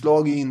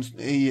inslag in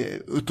i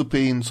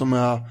utopin som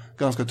är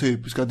ganska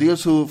typiska.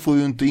 Dels så får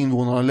ju inte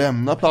invånarna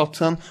lämna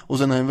platsen, och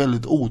sen är det en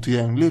väldigt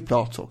otillgänglig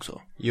plats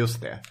också.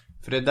 Just det.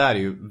 För det där är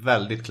ju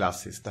väldigt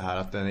klassiskt, det här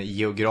att den är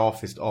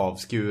geografiskt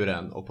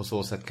avskuren och på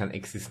så sätt kan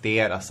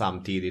existera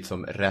samtidigt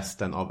som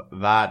resten av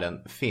världen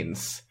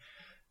finns.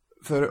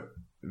 För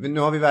nu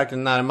har vi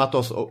verkligen närmat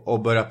oss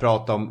och börjat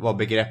prata om vad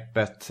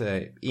begreppet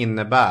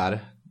innebär.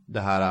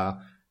 Det här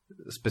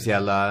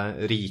speciella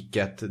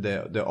riket,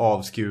 det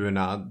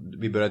avskurna.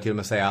 Vi börjar till och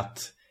med säga att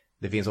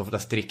det finns ofta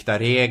strikta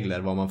regler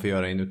vad man får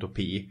göra i en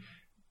utopi.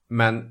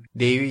 Men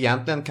det är ju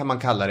egentligen, kan man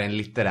kalla det, en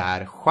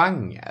litterär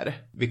genre.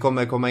 Vi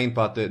kommer komma in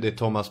på att det är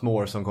Thomas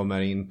More som kommer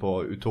in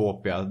på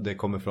Utopia. Det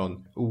kommer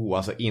från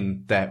alltså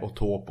inte och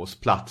topos,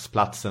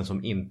 platsen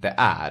som inte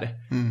är.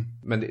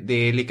 Men det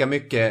är lika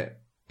mycket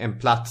en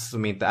plats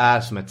som inte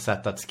är som ett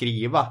sätt att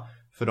skriva.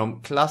 För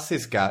de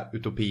klassiska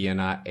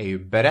utopierna är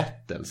ju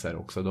berättelser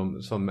också.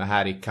 De som är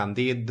här i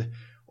Candide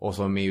och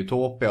som i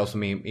Utopia och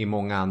som i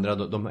många andra.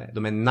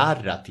 De är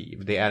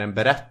narrativ. Det är en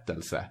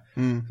berättelse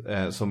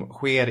som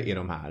sker i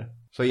de här.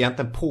 Så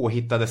egentligen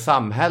påhittade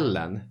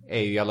samhällen är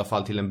ju i alla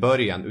fall till en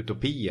början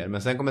utopier.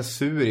 Men sen kommer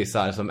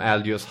surisar som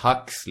Aldous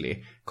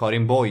Huxley,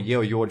 Karin Boye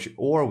och George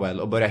Orwell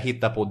och börjar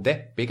hitta på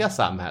deppiga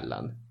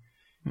samhällen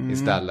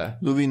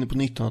istället. Då är vi inne på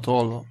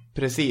 1900-talet.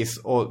 Precis,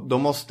 och då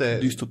måste...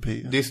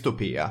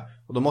 Dystopia.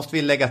 Och då måste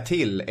vi lägga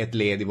till ett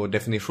led i vår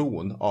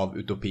definition av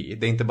utopi.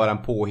 Det är inte bara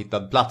en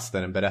påhittad plats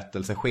där en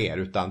berättelse sker,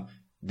 utan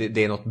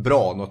det är något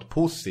bra, något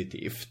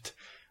positivt.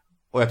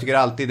 Och jag tycker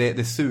alltid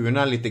det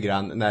surnar lite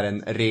grann när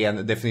en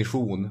ren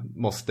definition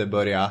måste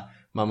börja...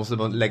 Man måste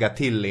lägga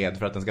till led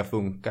för att den ska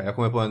funka. Jag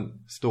kommer på en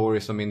story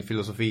som min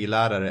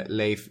filosofilärare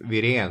Leif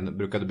Wirén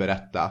brukade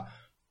berätta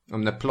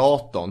om när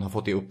Platon har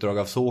fått i uppdrag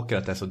av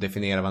Sokrates att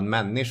definiera vad en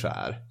människa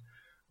är.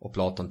 Och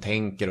Platon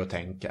tänker och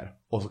tänker.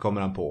 Och så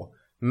kommer han på: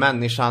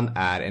 människan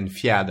är en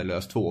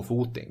fjäderlös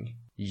tvåfoting.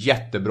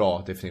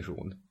 Jättebra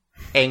definition.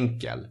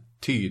 Enkel,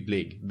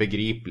 tydlig,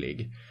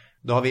 begriplig.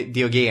 Då har vi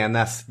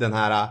Diogenes, den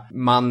här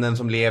mannen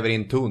som lever i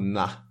en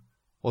tunna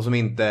och som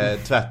inte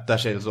tvättar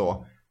sig eller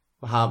så.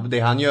 Det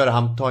han gör,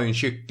 han tar ju en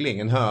kyckling,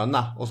 en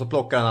höna, och så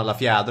plockar han alla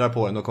fjädrar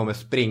på den och kommer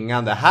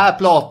springande. Här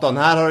Platon,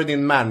 här har du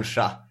din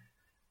människa.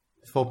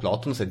 Får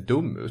Platon se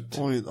dum ut.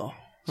 Oj då.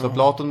 Så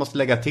Platon måste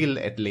lägga till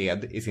ett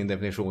led i sin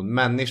definition.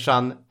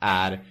 Människan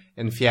är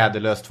en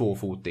fjäderlös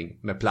tvåfoting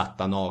med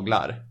platta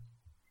naglar.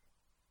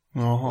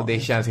 Jaha. Och det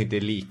känns inte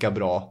lika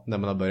bra när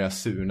man har börjat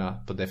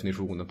surna på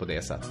definitionen på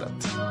det sättet.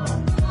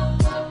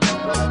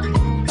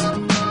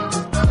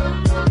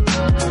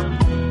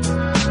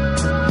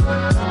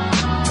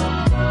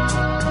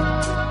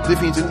 Det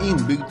finns en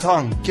inbyggd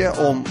tanke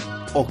om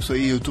också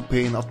i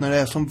utopin att när det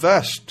är som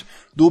värst,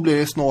 då blir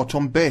det snart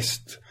som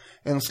bäst.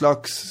 En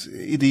slags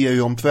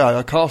idé om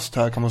tvära kast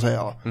här, kan man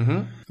säga.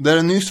 Där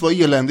det nyss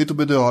var eländigt och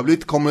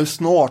bedrövligt kommer det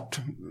snart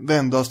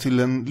vändas till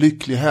en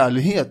lycklig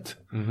härlighet.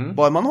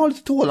 Bara man har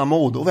lite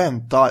tålamod och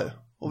väntar.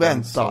 Och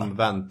väntar. Som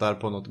väntar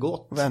på något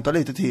gott. Och väntar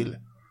lite till.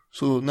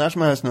 Så när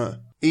som helst nu.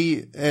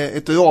 I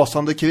ett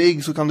rasande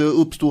krig så kan det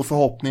uppstå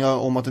förhoppningar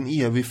om att en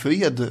evig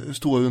fred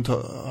står runt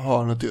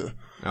hörnet ju.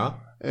 Ja.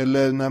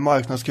 Eller när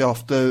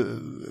marknadskrafter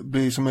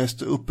blir som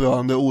mest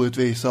upprörande och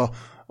orättvisa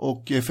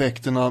och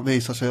effekterna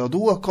visar sig, och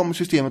då kommer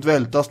systemet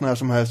vältas när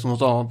som helst och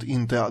något annat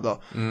inträda.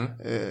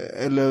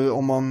 Eller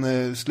om man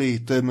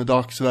sliter med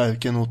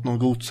dagsverken åt någon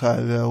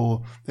godsherre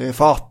och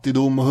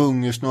fattigdom och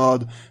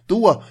hungersnöd,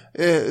 då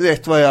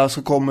rätt vad är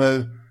så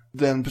kommer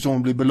den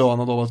personen bli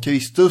belönad av att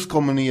Kristus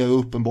kommer ner och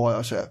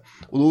uppenbarar sig.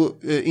 Och då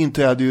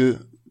inträder ju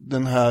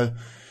den här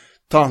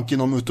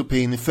tanken om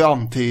utopin i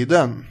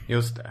framtiden.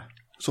 Just det.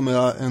 Som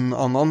är en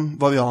annan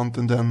variant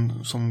än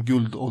den som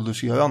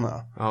guldålderseran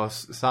är. Ja,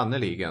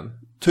 sannoliken.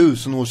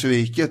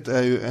 Tusenårsriket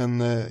är ju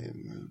en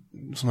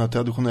sån här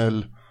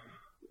traditionell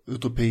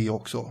utopi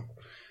också.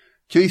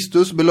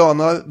 Kristus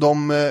belönar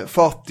de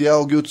fattiga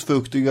och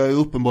gudsfruktiga i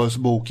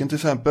Uppenbarelseboken till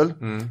exempel.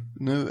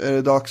 Nu är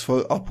det dags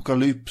för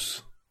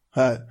apokalyps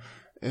här.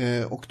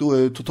 Och då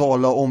är det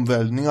totala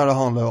omvälvningar det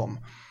handlar om.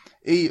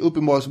 I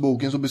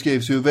Uppenbarelseboken så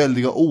beskrivs ju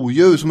väldiga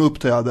odjur som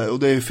uppträder, och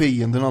det är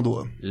fienderna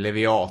då.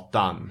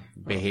 Leviatan,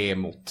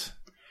 Behemot.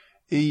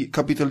 I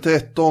kapitel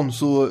 13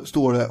 så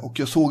står det: och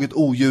jag såg ett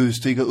odjur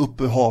stiga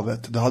upp ur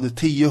havet. Det hade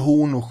 10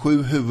 horn och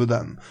 7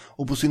 huvuden.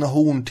 Och på sina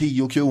horn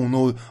 10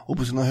 kronor och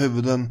på sina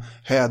huvuden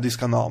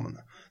hädiska namn.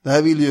 Det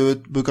här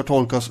vilddjuret brukar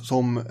tolkas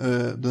som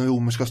den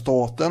romerska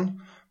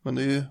staten. Men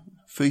det är ju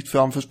fritt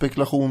fram för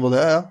spekulation vad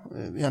det är.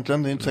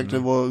 Egentligen det är inte säkert det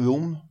var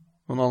Rom.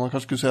 Någon annan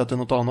kanske skulle säga att det är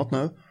något annat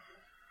nu.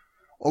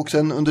 Och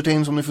sen under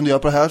tiden som ni funderar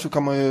på det här så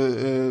kan man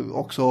ju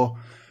också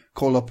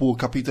kolla på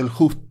kapitel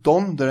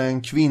 17. Där det är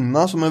en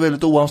kvinna som är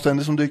väldigt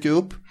oanständig som dyker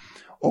upp.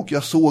 Och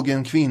jag såg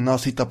en kvinna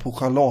sitta på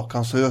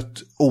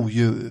scharlakansrött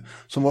odjur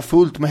som var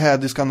fullt med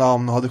hädiska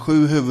namn och hade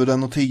 7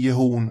 huvuden och 10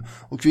 horn.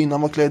 Och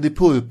kvinnan var klädd i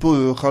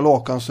purpur och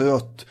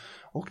scharlakansrött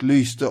och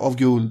lyste av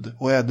guld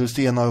och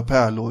ädelstenar och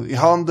pärlor. I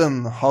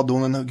handen hade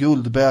hon en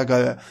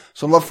guldbägare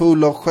som var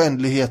full av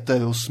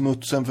skändligheter och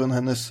smutsen från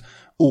hennes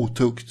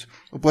otukt.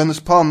 Och på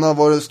hennes panna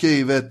var det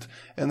skrivet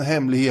en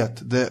hemlighet: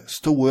 det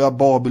stora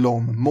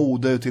Babylon,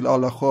 moder till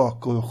alla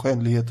skökor och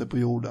skändligheter på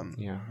jorden.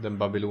 Ja, den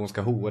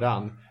babylonska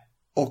horan.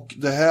 Och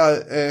det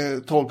här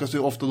tolkas ju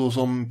ofta då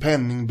som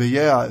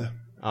penningbegär,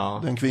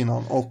 den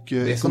kvinnan, och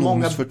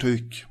ekonomiskt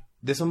förtryck.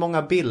 Det är så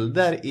många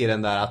bilder i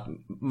den där att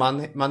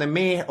man är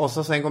med och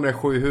så sen kommer det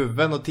 7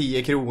 huvuden och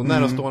 10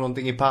 kronor och står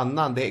någonting i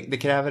pannan. Det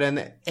kräver en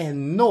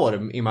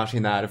enorm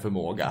imaginär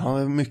förmåga. Ja,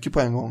 det är mycket på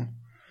en gång.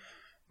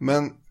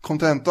 Men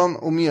kontentan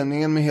och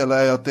meningen med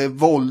hela är att det är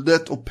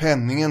våldet och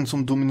penningen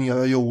som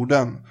dominerar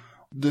jorden.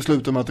 Det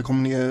slutar med att det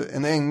kommer ner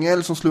en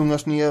ängel som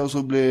slungas ner och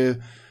så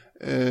blir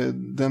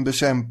den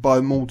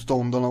bekämpar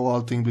motståndarna och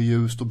allting blir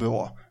ljust och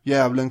bra.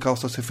 Djävulen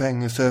kastas i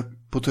fängelse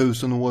på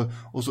 1000 år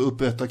och så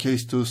upprättar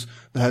Kristus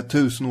det här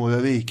 1000-åriga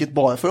riket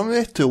bara för de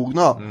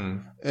rättrogna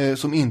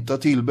som inte har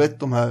tillbett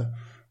de här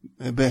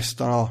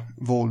bästarna,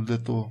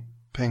 våldet och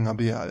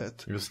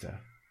pengabegäret. Just det.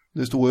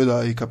 Det står ju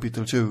där i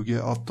kapitel 20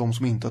 att de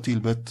som inte har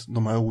tillbett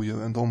de här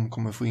odjuren, de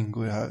kommer få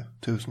ingå i det här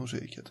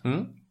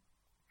 1000-årsriket.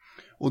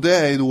 Och det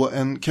är ju då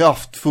en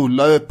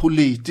kraftfullare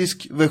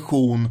politisk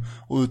version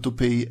och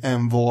utopi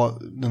än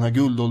vad den här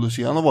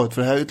guldålderseran har varit.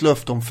 För det här är ett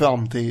löfte om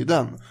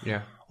framtiden.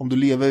 Yeah. Om du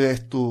lever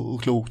rätt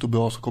och klokt och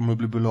bra så kommer du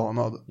bli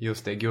belönad.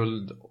 Just det,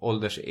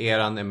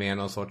 guldålderseran är med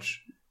någon sorts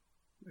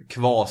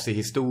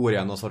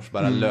kvasihistoria, någon sorts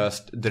bara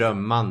löst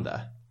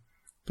drömmande.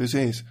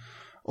 Precis.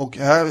 Och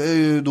här är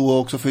ju då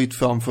också fritt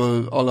fram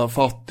för alla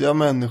fattiga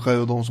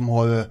människor och de som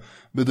har det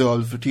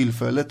bedrövligt för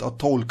tillfället att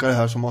tolka det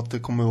här som att det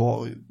kommer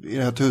vara, i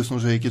det här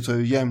 1000-årsriket så är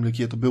det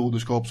jämlikhet och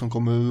broderskap som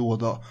kommer att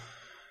råda.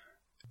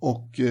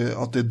 Och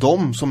att det är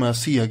de som är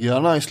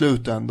segrarna i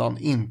slutändan,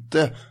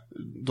 inte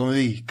de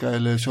rika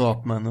eller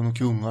köpmännen och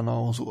kungarna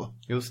och så.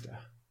 Just det.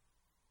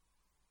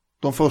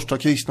 De första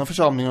kristna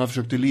församlingarna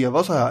försökte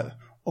leva så här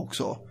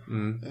också.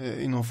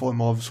 I någon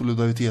form av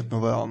solidaritet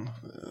med varandra.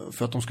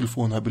 För att de skulle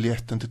få den här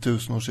biljetten till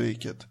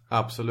 1000-årsriket.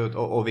 Absolut,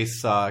 och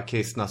vissa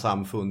kristna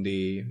samfund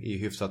i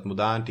hyfsat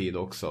modern tid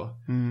också.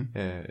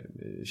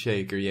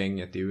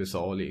 Shaker-gänget i USA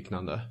och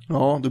liknande.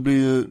 Ja, det blir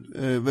ju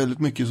väldigt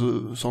mycket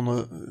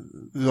sådana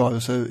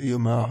rörelser i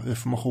och med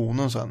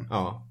reformationen sen.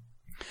 Ja.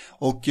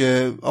 Och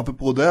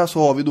apropå det så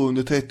har vi då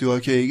under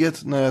 30-åriga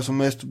kriget, när det är som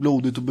mest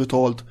blodigt och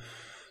brutalt,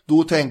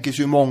 då tänker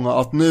sig ju många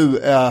att nu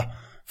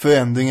är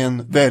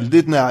förändringen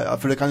väldigt nära,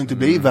 för det kan inte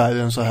bli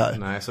värre än så här.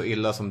 Nej, så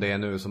illa som det är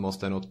nu så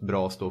måste något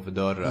bra stå för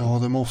dörren. Ja,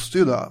 det måste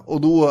ju det.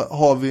 Och då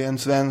har vi en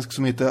svensk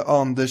som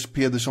heter Anders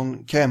Pedersson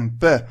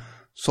Kempe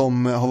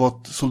som har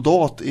varit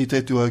soldat i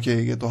 30-åriga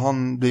kriget, och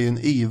han blir en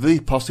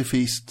ivrig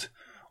pacifist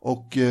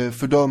och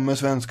fördömer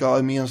svenska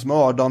arméns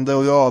mördande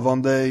och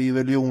rövande i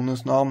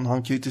religionens namn.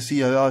 Han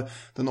kritiserar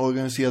den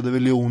organiserade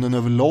religionen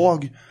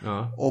överlag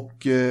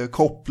och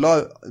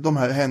kopplar de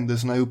här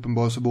händelserna i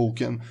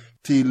Uppenbarelseboken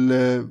till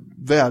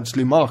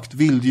världslig makt.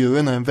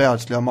 Vilddjuren är den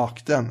världsliga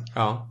makten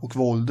och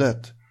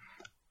våldet.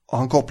 Och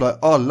han kopplar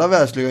alla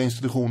världsliga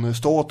institutioner,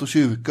 stat och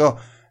kyrka,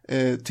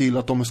 till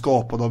att de är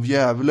skapade av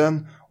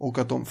djävulen, och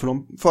att för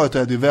de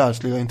företräder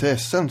världsliga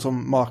intressen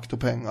som makt och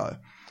pengar.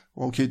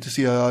 Och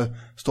kritiserar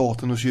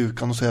staten och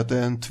kyrkan och säger att det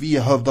är en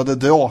tvehövdade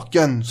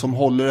draken som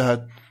håller det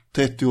här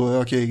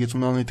 30-åriga kriget, som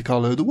man inte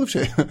kallar det då i och för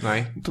sig.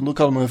 Nej. Utan då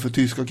kallar man det för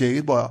tyska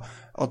kriget bara.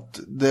 Att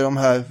det är de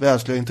här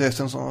världsliga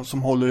intressen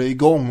som håller det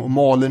igång och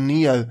maler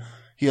ner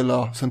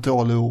hela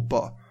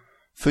Centraleuropa.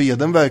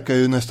 Freden verkar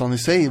ju nästan i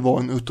sig vara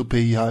en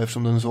utopi här,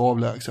 eftersom den är så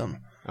avlägsen.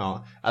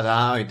 Ja, alltså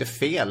han har ju inte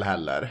fel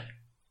heller.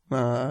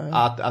 Nej.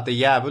 Att det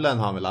djävulen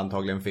har väl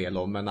antagligen fel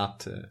om, men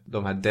att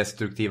de här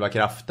destruktiva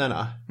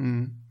krafterna.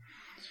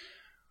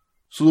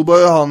 Så då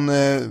börjar han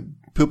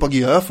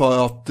propagera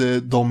för att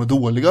de är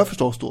dåliga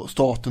förstås då,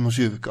 staten och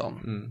kyrkan.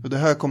 Och det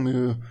här kommer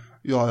ju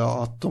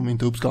göra att de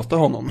inte uppskattar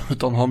honom,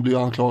 utan han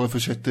blir anklagad för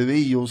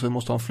kätteri och sen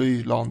måste han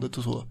fly landet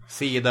och så.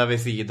 Sida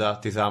vid sida,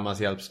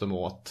 tillsammans hjälps de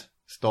åt.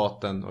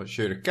 Staten och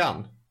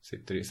kyrkan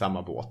sitter i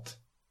samma båt.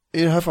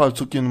 I det här fallet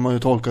så kan man ju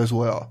tolka det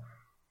så, ja.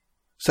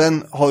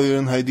 Sen har ju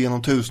den här idén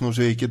om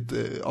 1000-årsriket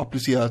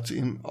applicerats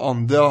i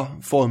andra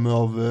former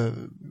av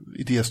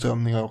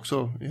idéströmningar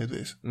också,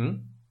 givetvis.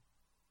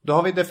 Då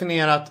har vi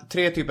definierat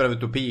 3 typer av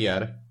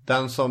utopier.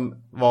 Den som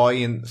var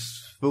i en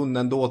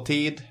svunnen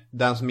dåtid,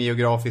 den som är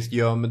geografiskt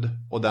gömd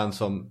och den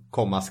som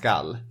komma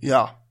skall.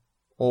 Ja.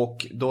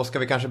 Och då ska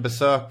vi kanske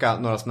besöka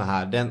några såna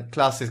här. Den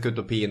klassiska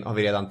utopin har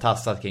vi redan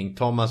tassat kring.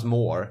 Thomas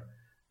More,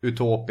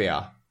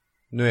 Utopia.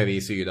 Nu är vi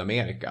i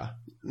Sydamerika.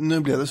 Nu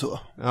blev det så.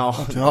 Ja.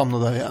 Att vi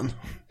hamnade där igen.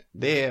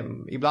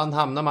 Ibland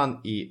hamnar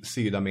man i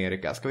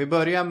Sydamerika. Ska vi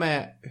börja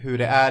med hur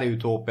det är i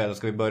Utopia, eller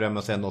ska vi börja med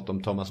att säga något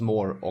om Thomas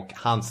More och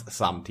hans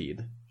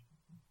samtid?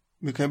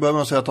 Vi kan ju börja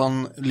med att säga att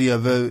han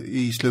lever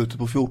i slutet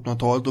på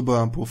 1400-talet och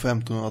början på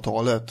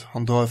 1500-talet.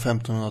 Han dör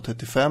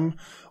 1535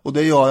 och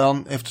det gör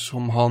han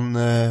eftersom han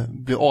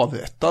blir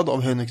avrättad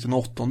av Henrik den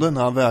VIII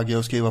när han vägrar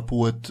att skriva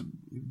på ett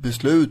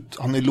beslut.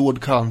 Han är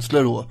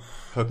lordkansler då.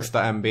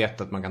 Högsta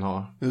ämbetet man kan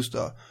ha. Just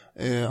det.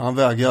 Han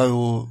vägrar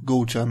att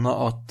godkänna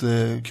att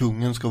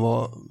kungen ska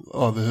vara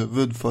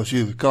överhuvud för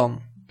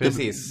kyrkan.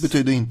 Precis. Det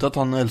betyder inte att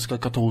han älskar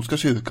katolska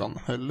kyrkan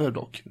heller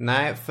dock.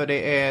 Nej, för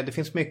det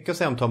finns mycket att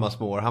säga om Thomas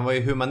More. Han var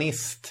ju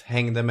humanist,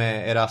 hängde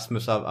med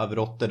Erasmus av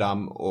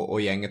Rotterdam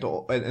och gänget.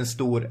 Och en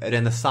stor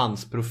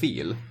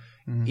renässansprofil.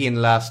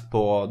 Inläst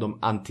på de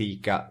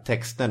antika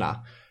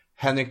texterna.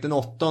 Henrik den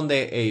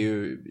VIII är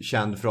ju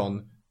känd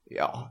från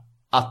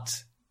att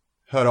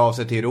höra av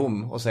sig till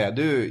Rom och säga: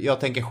 du, jag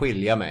tänker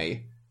skilja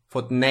mig. Få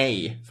ett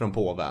nej från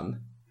påven.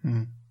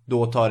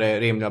 Då tar det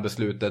rimliga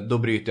beslutet. Då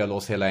bryter jag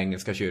loss hela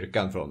engelska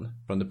kyrkan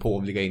från det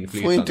påvliga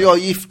inflytandet. Får inte jag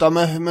gifta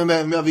mig med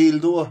vem jag vill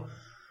då?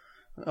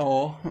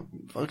 Ja,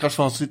 det kanske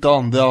fanns lite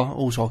andra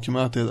orsaker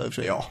med det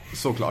där. Ja,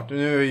 såklart.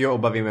 Nu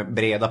jobbar vi med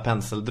breda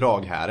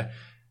penseldrag här.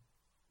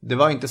 Det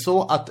var inte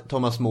så att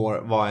Thomas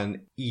More var en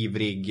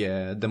ivrig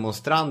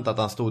demonstrant, att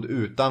han stod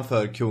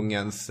utanför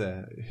kungens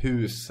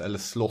hus eller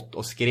slott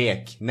och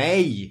skrek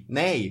nej,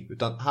 nej,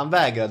 utan han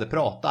vägrade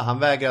prata, han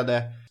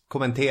vägrade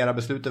kommentera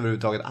beslut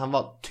överhuvudtaget. Han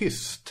var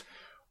tyst.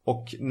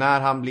 Och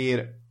när han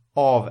blir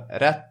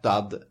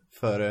avrättad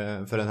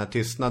för den här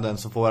tystnaden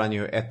så får han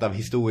ju ett av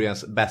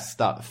historiens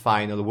bästa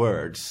final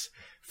words.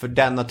 För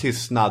denna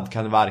tystnad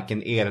kan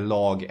varken er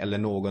lag eller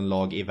någon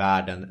lag i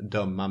världen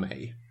döma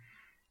mig.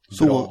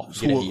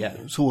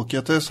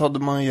 Sokrates hade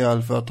man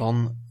ihjäl för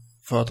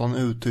att han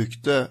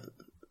uttryckte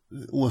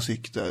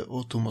åsikter,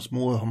 och Thomas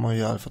More har man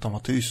ihjäl för att han var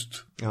tyst.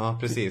 Ja,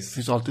 precis. Det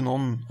finns alltid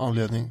någon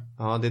anledning.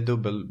 Ja, det är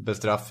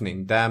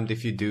dubbelbestraffning. Damned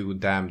if you do,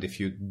 damned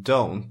if you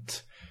don't.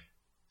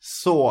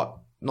 Så,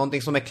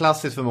 någonting som är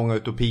klassiskt för många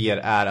utopier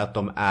är att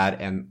de är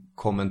en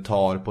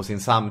kommentar på sin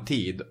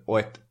samtid. Och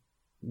ett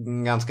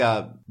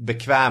ganska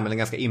bekväm eller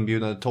ganska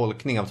inbjudande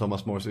tolkning av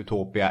Thomas Mores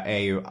Utopia är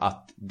ju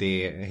att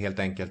det helt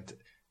enkelt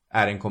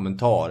är en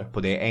kommentar på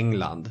det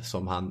England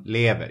som han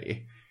lever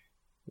i.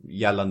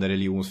 Gällande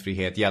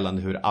religionsfrihet,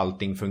 gällande hur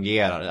allting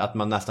fungerar. Att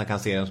man nästan kan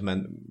se den som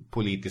en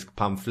politisk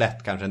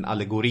pamflett, kanske en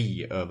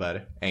allegori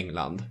över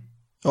England.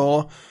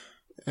 Ja,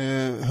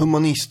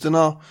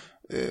 humanisterna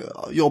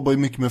jobbar ju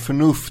mycket med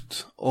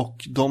förnuft, och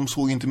de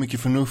såg inte mycket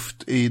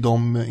förnuft i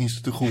de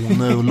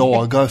institutioner och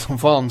lagar som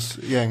fanns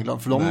i England.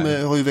 För de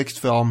har ju växt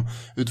fram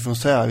utifrån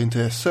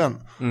särintressen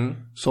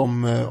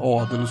som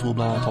adel och så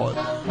bland annat har.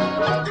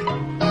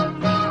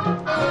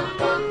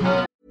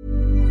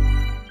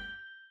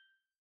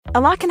 A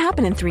lot can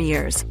happen in 3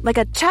 years,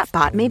 like a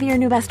chatbot may be your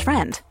new best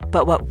friend.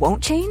 But what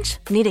won't change?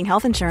 Needing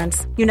health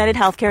insurance. United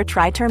Healthcare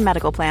Tri-Term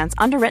Medical Plans,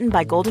 underwritten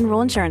by Golden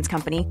Rule Insurance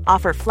Company,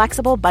 offer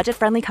flexible,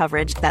 budget-friendly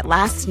coverage that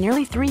lasts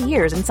nearly 3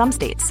 years in some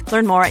states.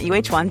 Learn more at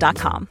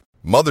uh1.com.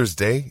 Mother's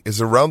Day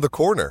is around the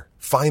corner.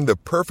 Find the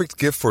perfect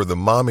gift for the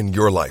mom in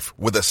your life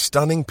with a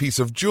stunning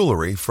piece of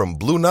jewelry from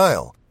Blue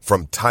Nile.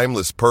 From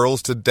timeless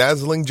pearls to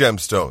dazzling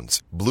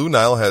gemstones, Blue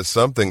Nile has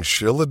something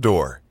she'll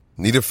adore.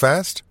 Need it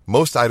fast?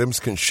 Most items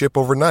can ship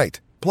overnight.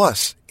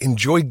 Plus,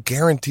 enjoy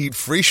guaranteed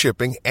free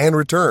shipping and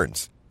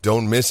returns.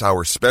 Don't miss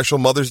our special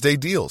Mother's Day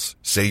deals.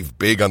 Save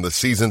big on the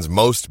season's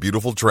most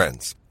beautiful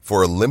trends.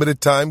 For a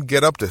limited time,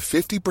 get up to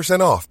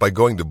 50% off by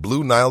going to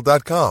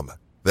BlueNile.com.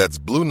 That's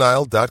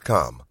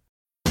BlueNile.com.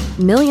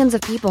 Millions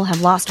of people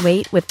have lost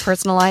weight with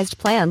personalized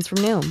plans from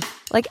Noom.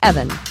 Like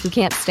Evan, who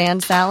can't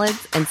stand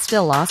salads and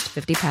still lost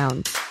 50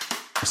 pounds.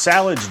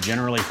 Salads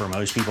generally for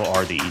most people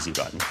are the easy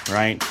button,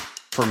 right?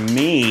 For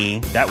me,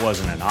 that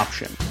wasn't an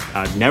option.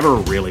 I never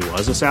really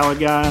was a salad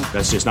guy.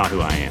 That's just not who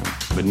I am.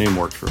 But Noom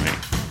worked for me.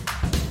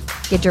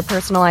 Get your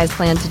personalized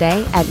plan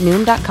today at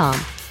Noom.com.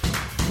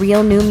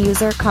 Real Noom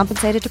user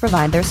compensated to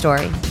provide their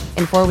story.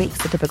 In 4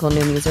 weeks, the typical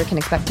Noom user can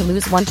expect to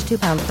lose 1 to 2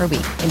 pounds per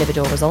week.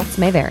 Individual results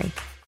may vary.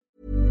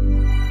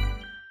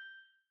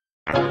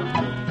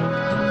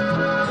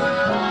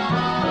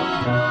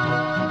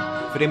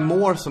 För det är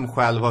More som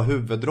själv har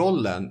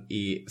huvudrollen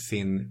i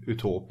sin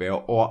Utopia,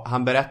 och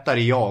han berättar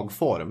i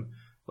jag-form.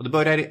 Och det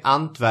börjar i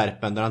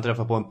Antwerpen där han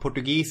träffar på en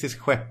portugisisk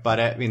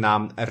skeppare vid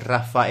namn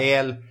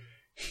Rafael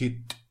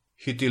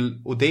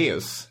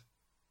Hytylodheus.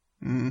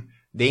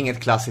 Det är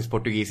inget klassiskt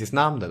portugisiskt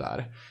namn det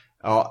där.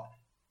 Ja,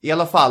 i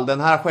alla fall, den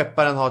här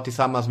skepparen har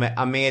tillsammans med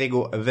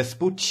Amerigo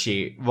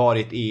Vespucci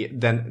varit i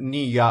den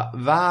nya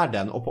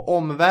världen. Och på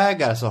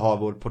omvägar så har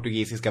vår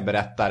portugisiska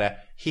berättare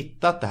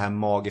hittat det här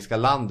magiska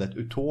landet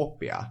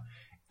Utopia.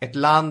 Ett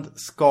land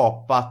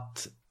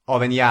skapat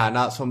av en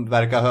hjärna som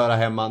verkar höra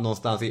hemma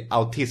någonstans i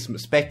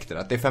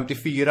autismspektrat. Det är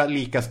 54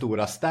 lika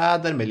stora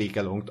städer med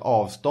lika långt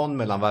avstånd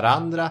mellan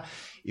varandra.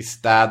 I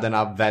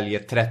städerna väljer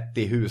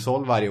 30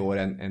 hushåll varje år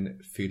en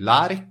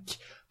fylark.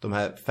 De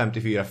här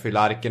 54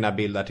 fylarkerna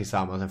bildar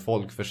tillsammans en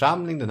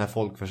folkförsamling. Den här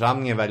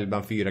folkförsamlingen väljer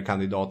bland 4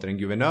 kandidater en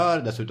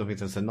guvernör. Dessutom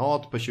finns en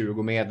senat på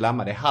 20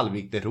 medlemmar. Det är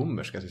halvlikt det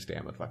romerska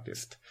systemet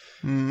faktiskt.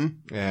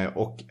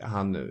 Och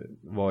han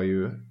var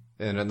ju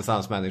en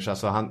renässansmänniska,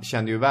 så han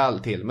kände ju väl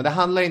till. Men det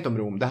handlar inte om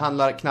Rom, det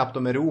handlar knappt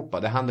om Europa.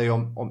 Det handlar ju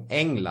om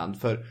England.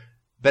 För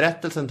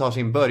berättelsen tar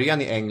sin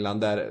början i England,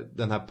 där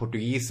den här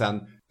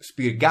portugisen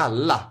spyr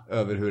galla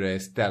över hur det är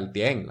ställt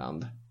i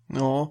England.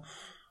 Ja,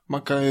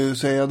 man kan ju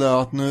säga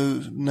det att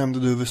nu nämnde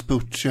du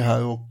Vespucci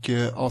här och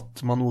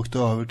att man åkte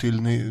över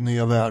till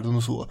nya världen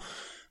och så.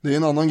 Det är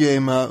en annan grej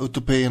med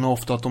utopierna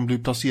ofta, att de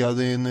blir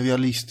placerade i en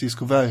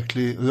realistisk och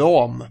verklig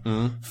ram.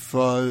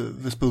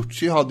 För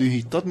Vespucci hade ju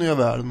hittat nya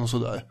världen och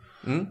sådär.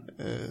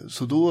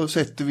 Så då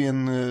sätter vi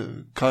en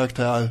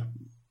karaktär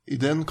i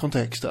den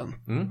kontexten.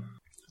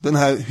 Den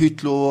här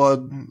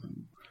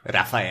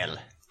Rafael.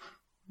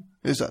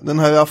 Den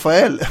här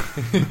Rafael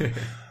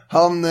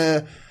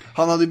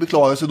han hade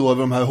beklagat sig då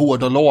över de här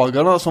hårda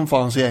lagarna som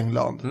fanns i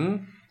England.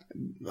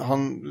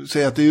 Han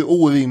säger att det är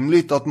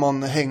orimligt att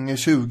man hänger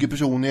 20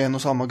 personer i en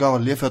och samma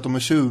galge för att de är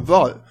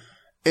tjuvar,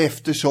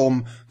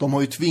 eftersom de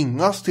har ju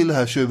tvingats till det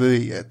här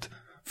tjuveriet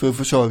för att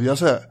försörja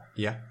sig.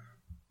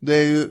 Det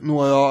är ju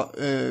några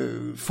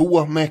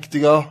få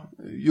mäktiga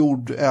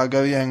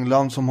jordägare i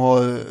England som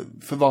har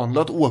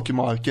förvandlat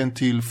åkermarken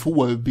till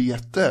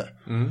fårbete,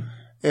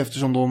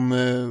 eftersom de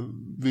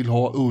vill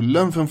ha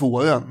ullen från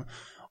fåren.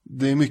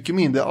 Det är mycket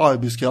mindre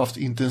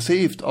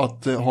arbetskraftintensivt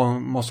att ha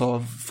en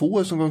massa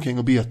får som går omkring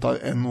och betar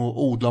än att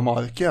odla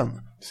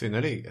marken.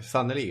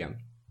 Sannoliken.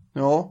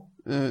 Ja,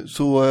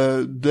 så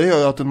det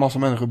gör att en massa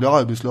människor blir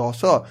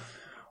arbetslösa.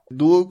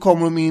 Då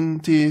kommer de in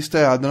till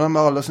städerna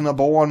med alla sina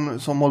barn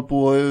som håller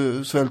på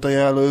att svälta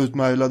ihjäl och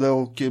utmärglade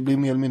och blir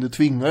mer eller mindre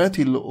tvingade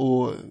till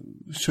att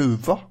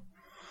tjuva.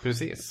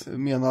 Precis.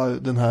 Menar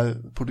den här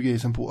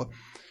portugisen på.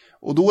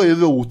 Och då är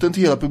roten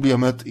till hela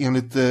problemet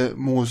enligt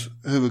Moores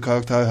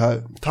huvudkaraktär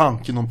här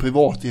tanken om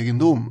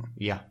privategendom.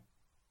 Ja.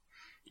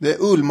 Det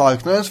är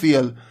ullmarknadens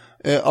fel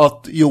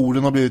att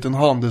jorden har blivit en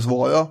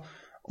handelsvara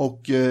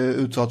och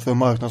utsatt för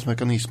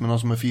marknadsmekanismerna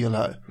som är fel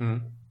här.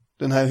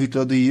 Den här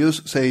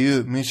Hydradeus säger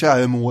ju, min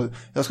kära Moore,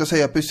 jag ska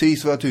säga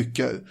precis vad jag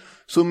tycker.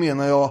 Så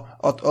menar jag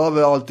att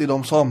överallt i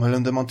de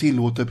samhällen där man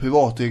tillåter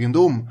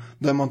privategendom,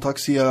 där man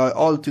taxerar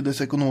allt i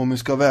dess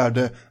ekonomiska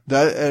värde,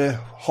 där är det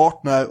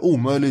hart när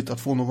omöjligt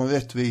att få någon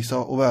rättvisa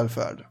och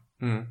välfärd.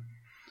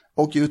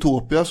 Och i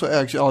Utopia så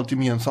ägs ju allt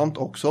gemensamt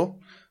också,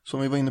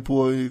 som vi var inne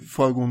på i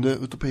föregående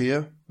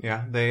utopier. Ja,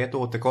 det är ett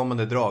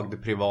återkommande drag, det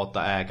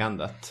privata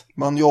ägandet.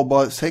 Man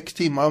jobbar 6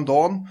 timmar om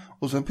dagen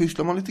och sen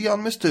pysslar man lite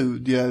grann med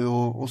studier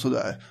och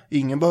sådär.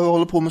 Ingen behöver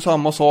hålla på med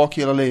samma sak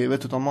hela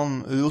livet, utan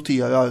man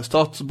roterar.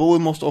 Stadsbor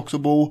måste också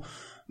bo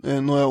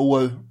några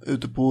år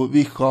ute på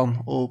vischan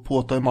och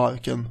påta i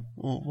marken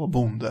och vara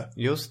bonde.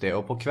 Just det,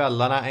 och på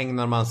kvällarna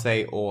ägnar man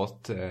sig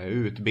åt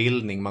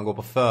utbildning. Man går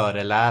på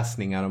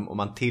föreläsningar och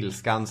man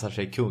tillskansar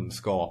sig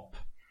kunskap.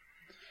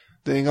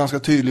 Det är en ganska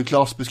tydlig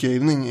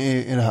klassbeskrivning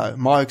i det här.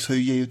 Marx har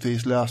ju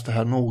givetvis läst det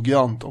här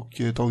noggrant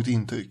och tagit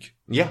intryck.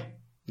 Ja,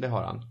 det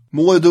har han.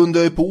 Moore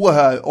dundrar på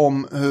här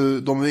om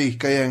hur de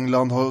rika i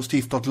England har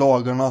stiftat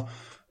lagarna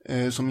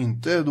som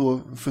inte är då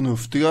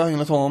förnuftiga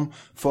enligt honom,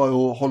 för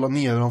att hålla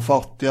ner de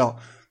fattiga.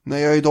 När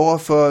jag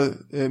idag för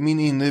min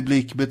inre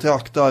blick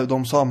betraktar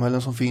de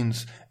samhällen som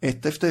finns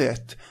ett efter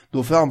ett,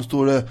 då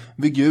framstår det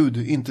vid Gud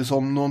inte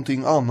som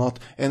någonting annat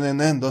än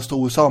en enda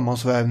stor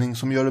sammansvärjning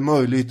som gör det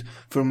möjligt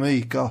för de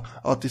rika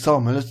att i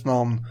samhällets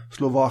namn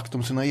slå vakt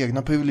om sina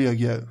egna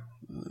privilegier,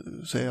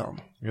 säger han.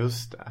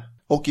 Just det.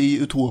 Och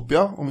i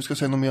Utopia, om vi ska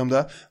säga något mer om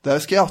det, där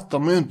skrattar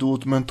man ju inte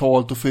åt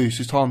mentalt och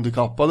fysiskt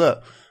handikappade,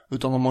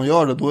 utan om man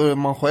gör det, då är det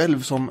man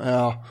själv som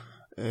är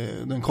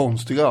den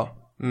konstiga.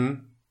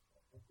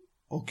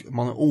 Och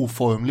man är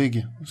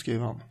oformlig,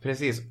 skriver han.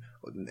 Precis.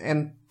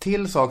 En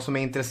till sak som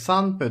är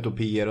intressant med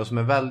utopier och som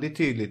är väldigt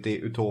tydligt i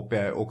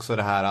Utopia är också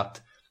det här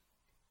att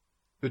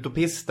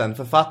utopisten,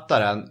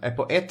 författaren, är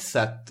på ett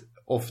sätt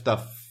ofta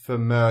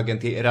förmögen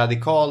till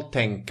radikalt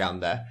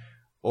tänkande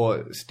och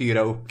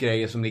styra upp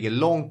grejer som ligger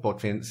långt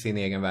bort från sin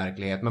egen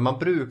verklighet. Men man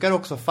brukar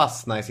också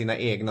fastna i sina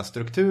egna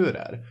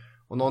strukturer.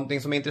 Och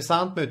någonting som är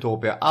intressant med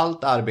Utopia,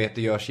 allt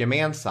arbete görs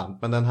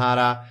gemensamt, men den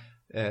här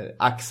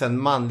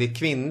axeln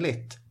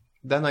manligt-kvinnligt,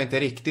 den har inte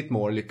riktigt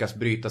Moore lyckats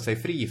bryta sig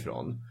fri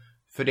från.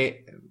 För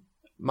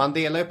man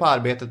delar ju på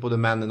arbetet, både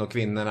männen och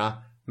kvinnorna,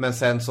 men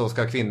sen så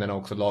ska kvinnorna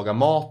också laga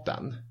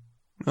maten.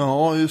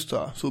 Ja, just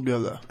det. Så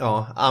blev det.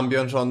 Ja,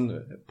 Ambjörnsson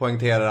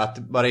poängterar att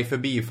bara i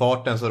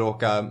förbifarten så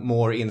råkar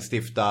Moore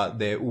instifta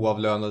det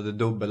oavlönade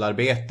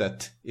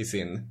dubbelarbetet i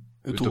sin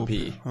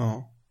utopi.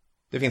 Ja.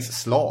 Det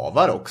finns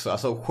slavar också.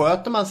 Alltså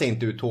sköter man sig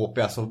inte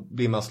Utopia så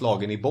blir man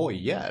slagen i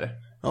bojor.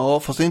 Ja,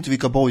 fast det är inte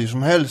vilka bojor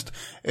som helst,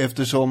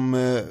 eftersom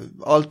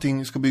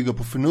allting ska bygga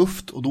på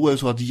förnuft, och då är det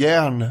så att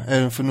järn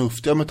är den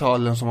förnuftiga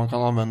metallen som man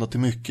kan använda till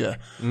mycket,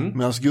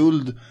 medan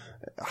guld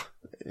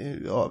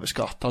är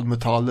överskattad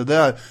metall det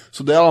där,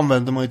 så det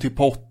använder man ju till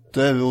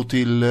potter och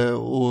till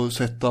att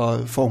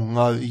sätta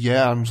fångar i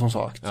järn, som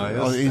sagt.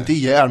 Ja, inte i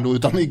järn då,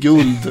 utan i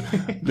guld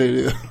blir det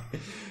ju.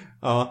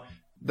 Ja.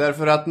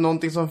 Därför att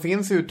någonting som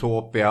finns i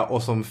Utopia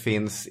och som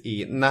finns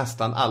i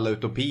nästan alla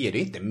utopier är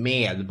inte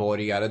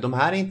medborgare. De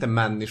här är inte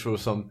människor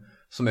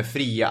som är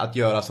fria att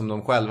göra som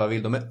de själva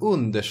vill. De är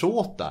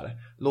undersåtar.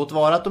 Låt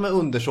vara att de är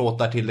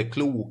undersåtar till det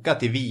kloka,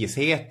 till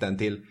visheten,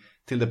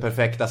 till det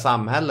perfekta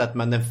samhället.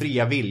 Men den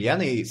fria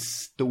viljan är i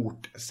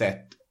stort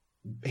sett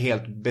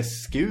helt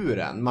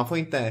beskuren. Man får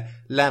inte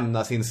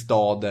lämna sin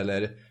stad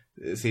eller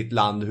sitt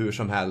land hur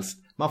som helst.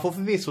 Man får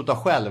förvisso ta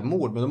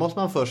självmord, men då måste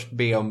man först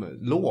be om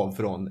lov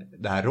från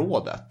det här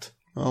rådet.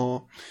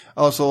 Ja,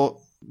 alltså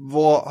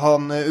vad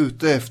han är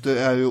ute efter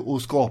är ju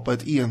att skapa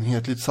ett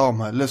enhetligt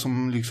samhälle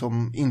som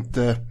liksom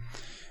inte...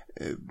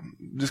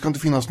 Det ska inte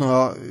finnas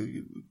några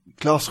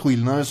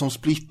klasskillnader som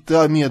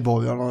splittrar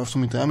medborgarna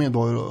som inte är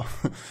medborgare då.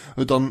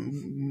 Utan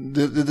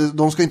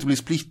de ska inte bli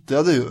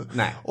splittrade ju.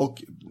 Nej.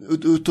 Och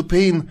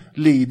utopin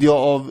lider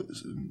av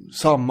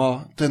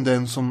samma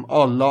tendens som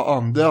alla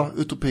andra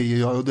utopier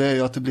gör, och det är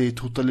ju att det blir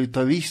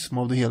totalitarism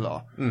av det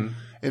hela.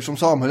 Eftersom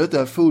samhället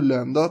är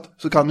fulländat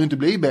så kan det inte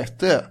bli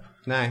bättre.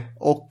 Nej.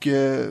 Och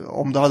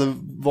om det hade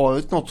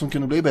varit något som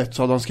kunde bli bättre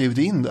så hade han skrivit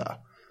in det.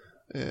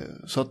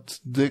 Så att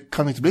det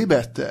kan inte bli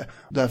bättre.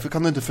 Därför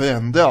kan det inte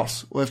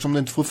förändras. Och eftersom det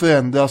inte får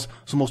förändras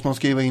så måste man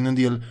skriva in en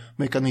del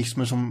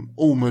mekanismer som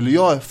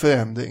omöjliggör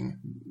förändring.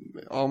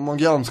 Om man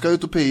granskar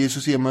utopier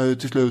så ser man ju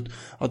till slut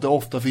att det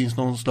ofta finns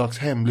någon slags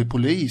hemlig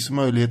polis,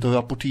 möjlighet att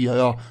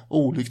rapportera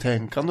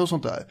oliktänkande och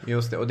sånt där.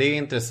 Just det, och det är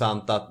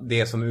intressant att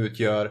det som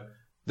utgör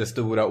det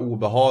stora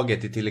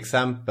obehaget i till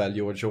exempel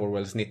George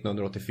Orwells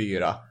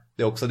 1984,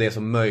 det är också det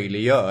som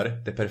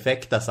möjliggör det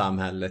perfekta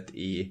samhället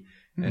i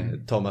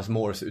Thomas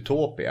Mores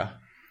Utopia.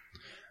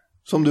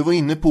 Som du var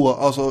inne på,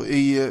 alltså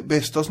i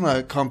bästa sån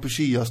här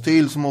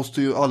Kampuchea-stil så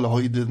måste ju alla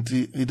ha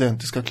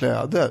identiska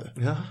kläder.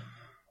 Ja.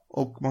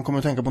 Och man kommer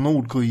att tänka på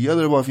Nordkorea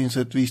där det bara finns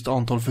ett visst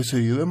antal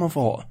frisyrer man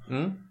får ha.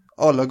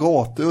 Alla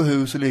gator och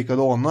hus är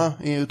likadana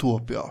i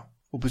Utopia.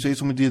 Och precis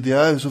som i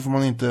DDR så får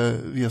man inte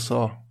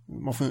resa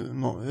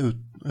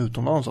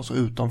utomlands, alltså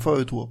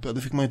utanför Utopia.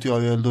 Det fick man inte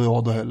göra i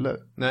Eldorado heller.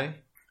 Nej.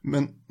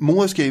 Men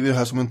Moore skriver det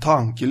här som en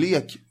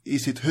tankelek i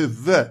sitt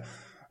huvud.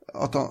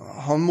 Att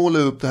han målar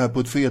upp det här på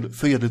ett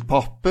fredligt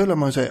papper, lär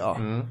man ju säga.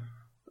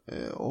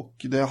 Och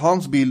det är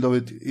hans bild av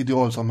ett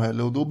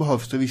idealsamhälle, och då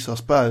behövs det vissa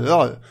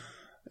spärrar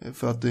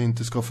för att det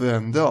inte ska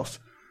förändras.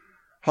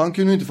 Han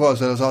kunde inte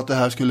föreställa sig att det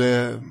här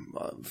skulle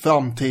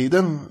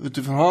framtiden,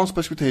 utifrån hans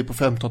perspektiv på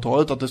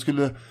 1500-talet, att det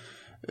skulle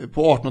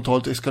på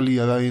 1800-talet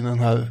eskalera i den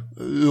här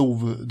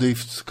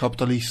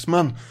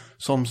rovdriftskapitalismen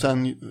som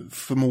sen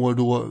förmår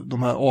då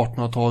de här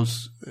 1800-tals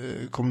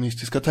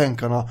kommunistiska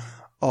tänkarna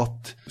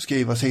att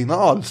skriva sina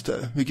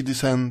alster, vilket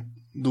sen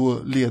då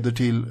leder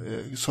till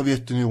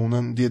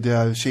Sovjetunionen,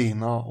 DDR,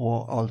 Kina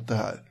och allt det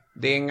här.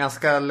 Det är en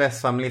ganska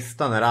ledsam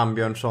lista när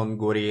Ambjörnsson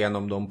går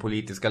igenom de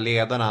politiska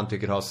ledarna han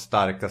tycker har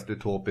starkast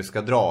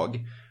utopiska drag.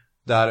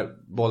 Där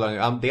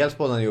dels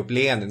bollar han ju upp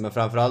Lenin, men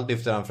framförallt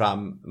lyfter han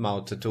fram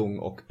Mao Zedong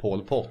och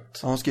Pol Pot.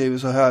 Han skriver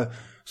så här: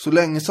 så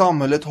länge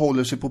samhället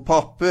håller sig på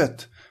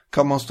pappret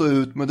kan man stå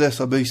ut med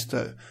dessa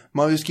brister.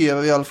 Man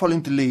riskerar i alla fall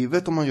inte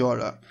livet om man gör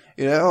det.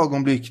 I det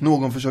ögonblick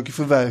någon försöker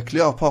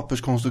förverkliga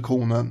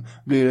papperskonstruktionen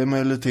blir det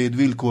emellertid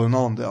villkoren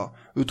andra.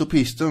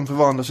 Utopisten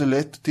förvandlar sig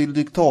lätt till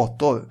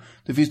diktator.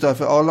 Det finns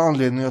därför all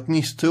anledning att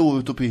misstro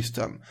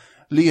utopisten.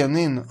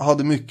 Lenin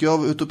hade mycket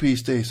av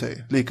utopist i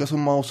sig, lika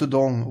som Mao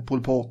Zedong och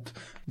Pol Pot.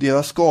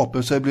 Deras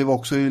skapelser blev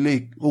också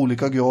i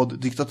olika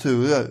grad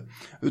diktaturer.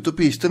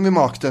 Utopisten vid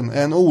makten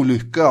är en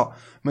olycka,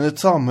 men ett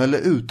samhälle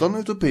utan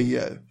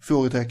utopier?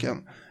 Frågetecken.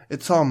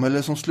 Ett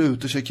samhälle som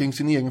sluter sig kring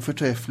sin egen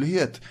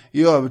förträfflighet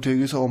i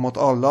övertygelse om att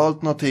alla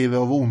alternativ är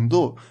av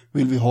ondo.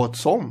 Vill vi ha ett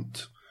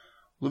sånt?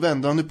 Då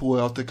vänder han på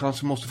att det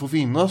kanske måste få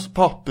finnas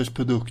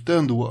pappersprodukter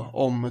ändå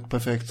om ett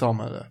perfekt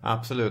samhälle.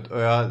 Absolut,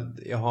 och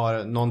jag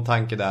har någon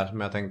tanke där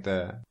som jag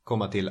tänkte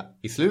komma till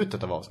i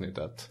slutet av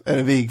avsnittet. Är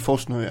det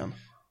Wigforss nu igen?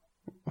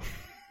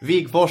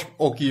 Wigforss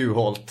och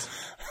Juholt.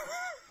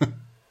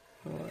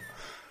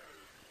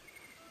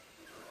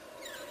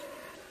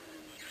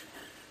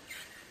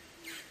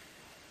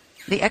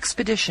 The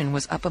expedition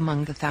was up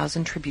among the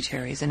 1,000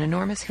 tributaries, an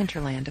enormous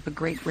hinterland of a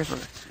great river,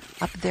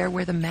 up there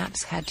where the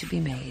maps had to be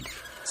made,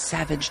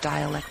 savage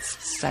dialects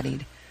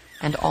studied,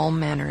 and all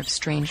manner of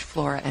strange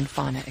flora and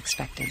fauna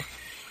expected.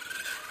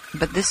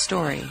 But this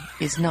story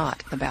is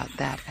not about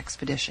that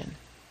expedition.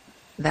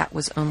 That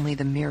was only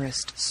the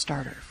merest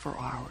starter for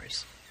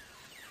ours.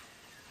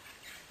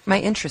 My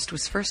interest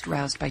was first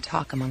roused by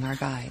talk among our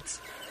guides.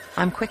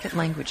 I'm quick at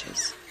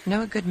languages,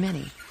 know a good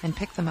many, and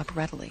pick them up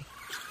readily.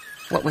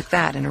 What with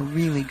that and a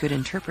really good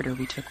interpreter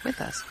we took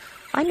with us,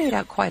 I made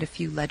out quite a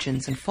few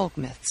legends and folk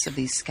myths of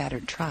these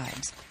scattered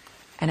tribes.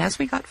 And as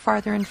we got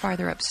farther and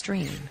farther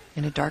upstream,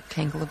 in a dark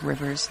tangle of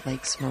rivers,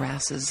 lakes,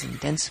 morasses, and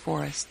dense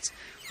forests,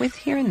 with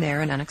here and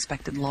there an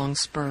unexpected long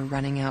spur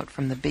running out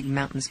from the big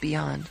mountains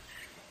beyond,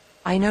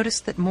 I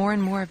noticed that more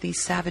and more of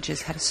these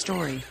savages had a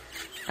story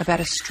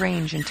about a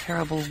strange and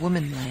terrible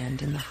woman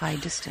land in the high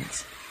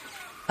distance.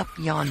 Up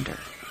yonder,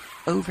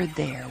 over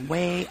there,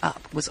 way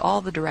up, was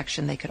all the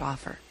direction they could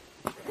offer.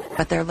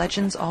 But their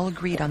legends all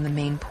agreed on the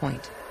main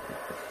point,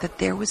 that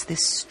there was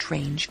this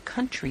strange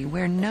country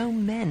where no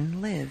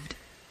men lived.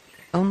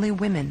 Only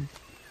women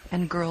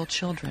and girl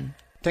children.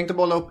 Tänkte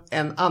bolla upp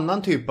en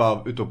annan typ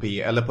av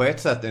utopi, eller på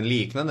ett sätt en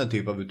liknande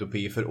typ av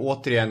utopi. För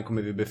återigen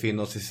kommer vi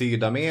befinna oss i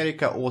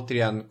Sydamerika.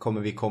 Återigen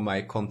kommer vi komma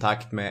i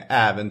kontakt med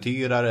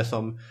äventyrare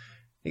som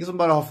liksom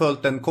bara har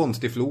följt en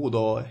konstig flod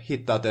och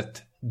hittat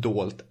ett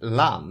dolt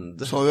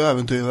land. Sa du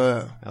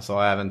äventyrare? Jag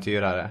sa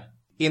äventyrare.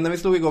 Innan vi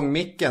slog igång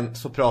micken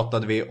så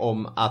pratade vi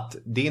om att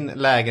din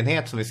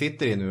lägenhet som vi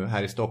sitter i nu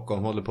här i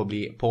Stockholm håller på att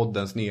bli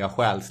poddens nya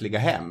själsliga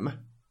hem.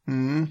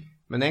 Mm.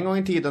 Men en gång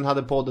i tiden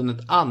hade podden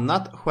ett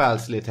annat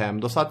själsligt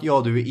hem. Då satt jag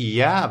och du i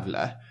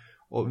Gävle.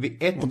 Och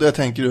det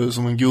tänker du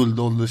som en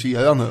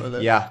guldåldersera nu,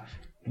 eller? Ja.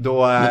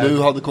 När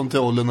du hade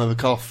kontrollen över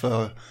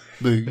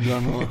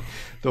kaffebygden och...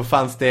 Då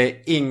fanns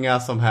det inga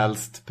som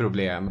helst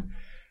problem.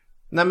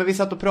 Nej, men vi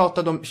satt och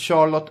pratade om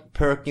Charlotte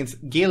Perkins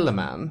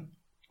Gilman.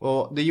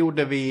 Och det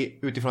gjorde vi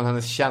utifrån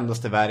hennes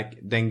kändaste verk,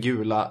 Den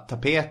gula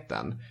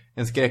tapeten.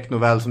 En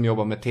skräcknovell som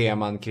jobbar med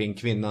teman kring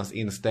kvinnans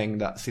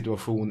instängda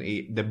situation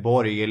i det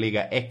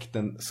borgerliga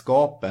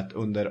äktenskapet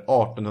under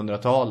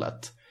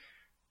 1800-talet.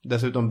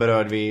 Dessutom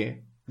berörde vi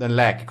den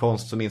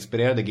läkekonst som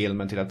inspirerade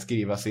Gilman till att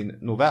skriva sin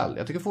novell.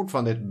 Jag tycker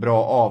fortfarande det är ett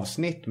bra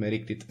avsnitt med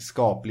riktigt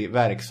skaplig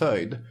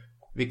verkshöjd.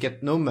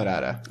 Vilket nummer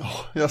är det?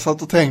 Jag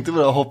satt och tänkte på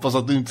det och hoppas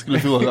att du inte skulle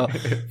fråga.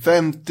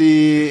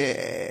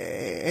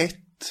 51.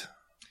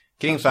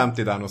 Kring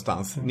 50 där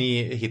någonstans.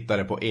 Ni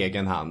hittade på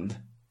egen hand.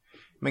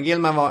 Men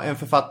Gilman var en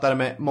författare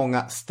med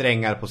många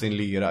strängar på sin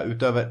lyra.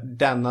 Utöver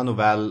denna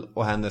novell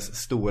och hennes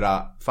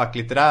stora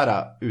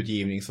facklitterära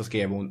utgivning så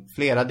skrev hon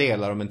flera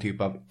delar om en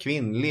typ av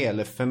kvinnlig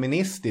eller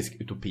feministisk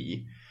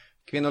utopi.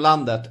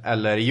 Kvinnolandet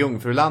eller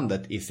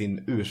Jungfrulandet i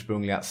sin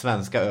ursprungliga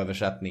svenska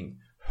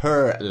översättning.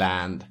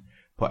 Herland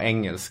på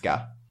engelska.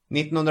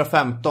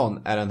 1915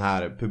 är den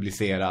här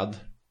publicerad.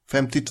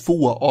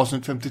 52,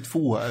 avsnitt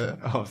 52 är det.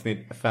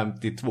 Avsnitt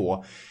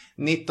 52.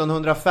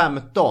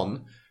 1915,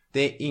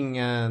 det är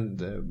ingen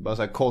bara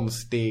så här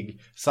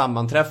konstig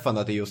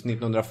sammanträffande att det är just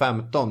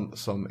 1915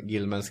 som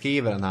Gilman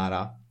skriver den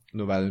här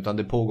novellen, utan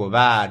det pågår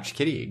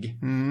världskrig.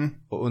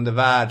 Och under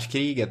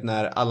världskriget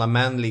när alla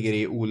män ligger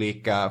i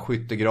olika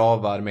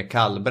skyttegravar med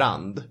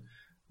kallbrand,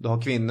 då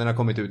har kvinnorna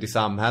kommit ut i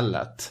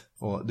samhället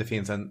och det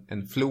finns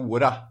en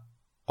flora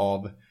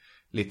av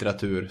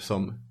litteratur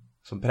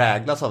som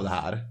präglas av det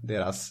här.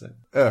 Deras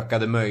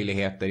ökade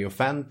möjligheter i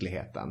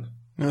offentligheten.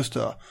 Just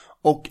det.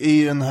 Och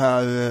i den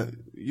här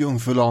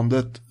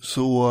Jungfrulandet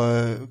så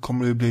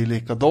kommer det bli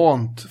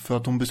likadant. För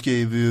att de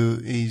beskriver ju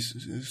i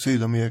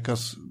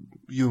Sydamerikas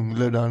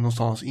djungler där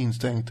någonstans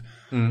instängt.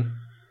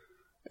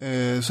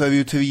 Så är vi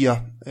ju 3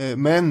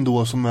 män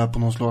då som är på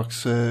någon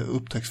slags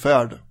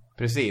upptäcktsfärd.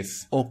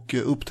 Precis. Och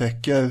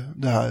upptäcker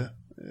det här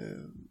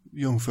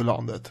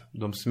Jungfrulandet.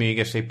 De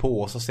smyger sig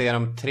på och så ser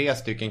de 3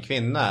 stycken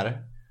kvinnor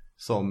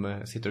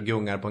som sitter och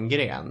gungar på en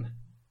gren.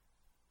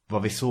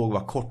 Vad vi såg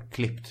var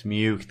kortklippt,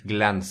 mjukt,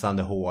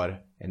 glänsande hår,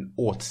 en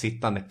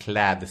åtsittande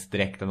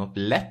klädesdräkt av något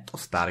lätt och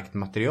starkt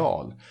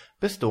material,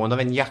 bestående av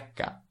en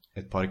jacka,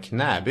 ett par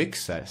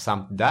knäbyxor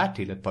samt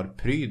därtill ett par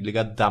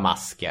prydliga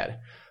damasker.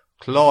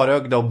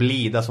 Klarögda och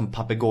blida som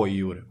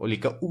papegojor och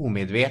lika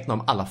omedvetna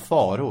om alla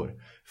faror.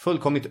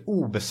 Fullkomligt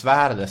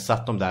obesvärade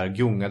satt de där och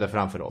gungade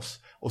framför oss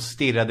och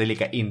stirrade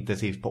lika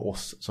intensivt på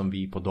oss som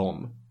vi på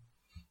dem.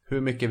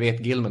 Hur mycket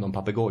vet Gilman om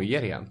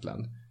papegojor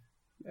egentligen?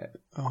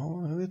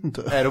 Ja, jag vet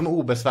inte. Är de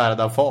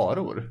obesvärade av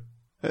faror?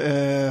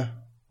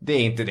 Det är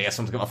inte det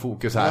som ska vara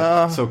fokus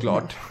här,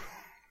 såklart.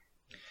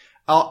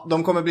 Ja,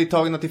 de kommer bli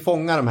tagna till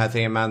fånga de här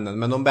 3 männen,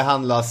 men de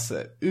behandlas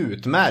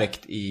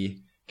utmärkt i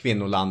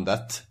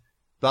Kvinnolandet.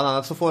 Bland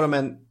annat så får de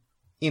en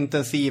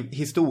intensiv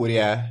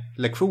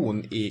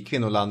historielektion i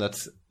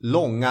Kvinnolandets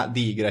långa,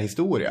 digra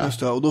historia. Just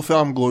det, och då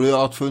framgår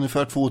det att för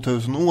ungefär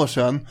 2000 år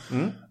sedan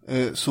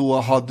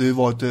så hade det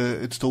varit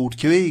ett stort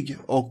krig.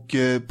 Och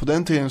på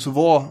den tiden så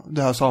var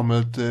det här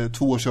samhället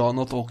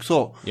tvåkönat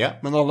också. Yeah.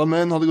 Men alla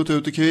män hade gått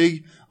ut i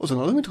krig och sen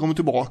hade de inte kommit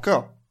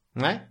tillbaka.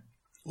 Nej.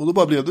 Och då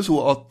bara blev det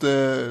så att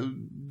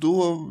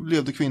då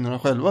levde kvinnorna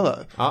själva där.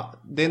 Ja,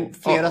 det är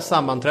flera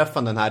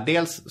sammanträffanden här.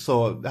 Dels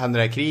så händer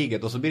det här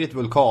kriget och så blir det ett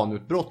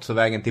vulkanutbrott så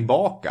vägen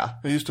tillbaka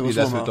just det, blir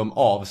dessutom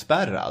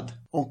avspärrad.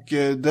 Och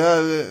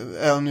där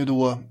är hon ju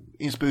då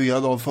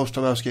inspirerad av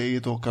första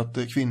världskriget och att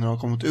kvinnor har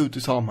kommit ut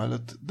i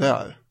samhället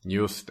där.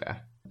 Just det.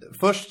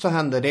 Först så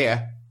händer det.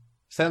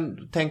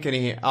 Sen tänker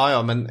ni,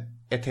 ja men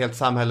ett helt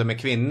samhälle med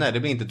kvinnor, det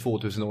blir inte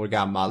 2000 år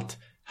gammalt.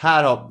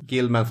 Här har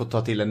Gilman fått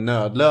ta till en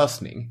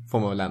nödlösning, får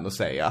man väl ändå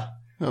säga.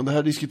 Ja, det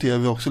här diskuterar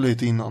vi också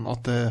lite innan.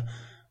 Att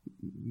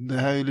det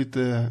här är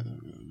lite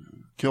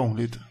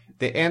krångligt.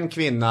 Det är en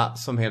kvinna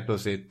som helt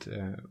plötsligt,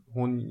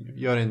 hon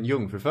gör en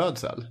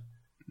jungfrufödsel.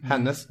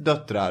 Hennes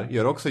döttrar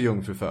gör också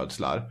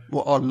jungfrufödslar.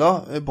 Och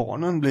alla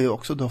barnen blir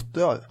också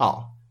döttrar.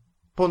 Ja,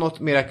 på något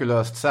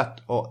mirakulöst sätt.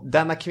 Och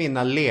denna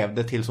kvinna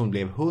levde tills hon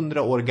blev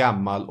 100 år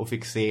gammal och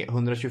fick se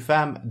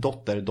 125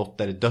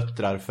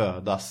 döttrar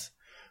födas.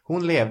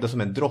 Hon levde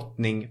som en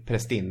drottning,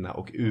 prästinna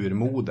och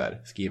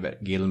urmoder, skriver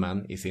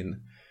Gilman i sin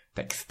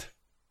text.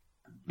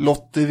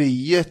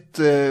 Lotteriet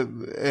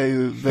är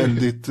ju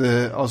väldigt,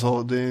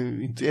 alltså det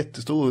är inte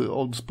jättestor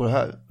odds på det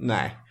här.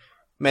 Nej,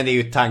 men det är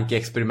ju ett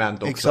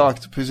tankeexperiment också.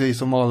 Exakt, precis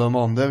som alla de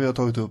andra vi har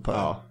tagit upp här.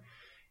 Ja.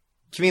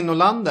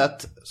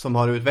 Kvinnolandet som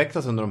har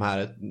utvecklats under de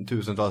här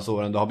tusentals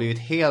åren, det har blivit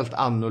helt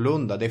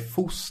annorlunda. Det är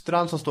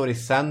fostran som står i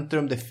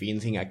centrum, det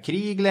finns inga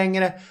krig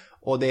längre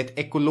och det är ett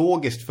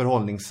ekologiskt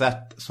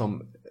förhållningssätt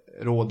som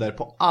råder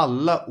på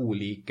alla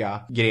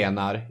olika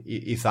grenar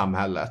i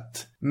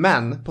samhället.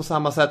 Men på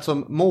samma sätt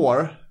som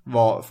Moore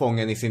var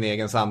fången i sin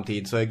egen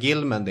samtid så är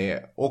Gilman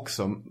det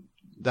också.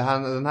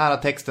 Den här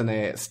texten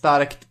är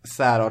starkt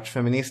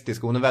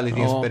särartsfeministisk och hon är väldigt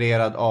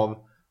inspirerad av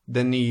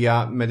den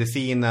nya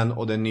medicinen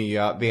och den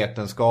nya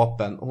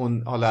vetenskapen.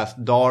 Hon har läst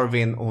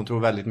Darwin och hon tror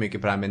väldigt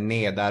mycket på det här med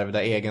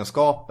nedärvda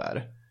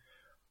egenskaper.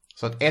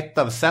 Så att ett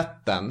av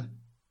sätten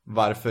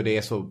varför det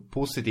är så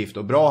positivt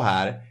och bra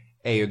här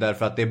är ju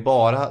därför att det är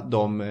bara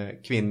de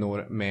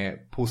kvinnor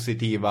med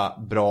positiva,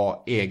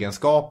 bra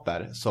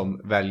egenskaper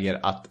som väljer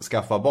att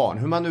skaffa barn.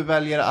 Hur man nu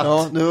väljer att...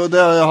 Ja, det var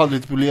där jag hade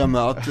lite problem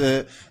med. Att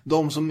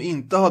de som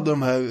inte hade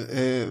de här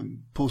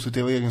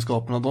positiva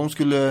egenskaperna, de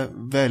skulle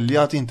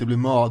välja att inte bli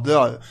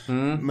mödrar.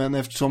 Men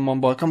eftersom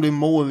man bara kan bli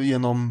mor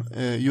genom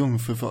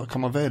jungfrufödsel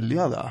kan man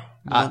välja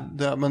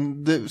det.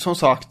 Men det, som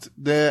sagt,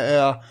 det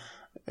är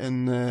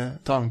en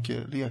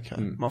tankelek här.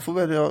 Man får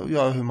välja att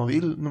göra hur man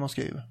vill när man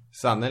skriver.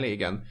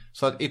 Sannoliken.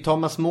 Så att i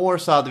Thomas More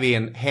så hade vi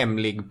en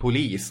hemlig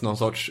polis, någon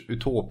sorts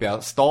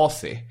utopia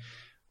Stasi.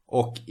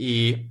 Och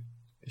i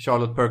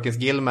Charlotte Perkins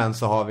Gilman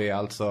så har vi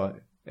alltså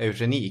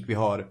eugenik, vi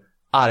har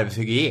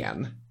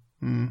arvshygien.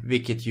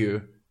 Vilket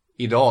ju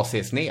idag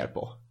ses ner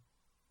på.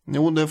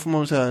 Jo, det får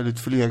man väl säga är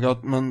lite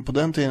förlegat, men på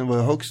den tiden var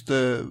det högst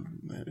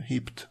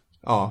hippt.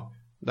 Ja,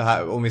 det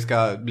här, om vi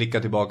ska blicka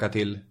tillbaka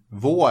till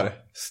vår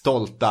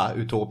stolta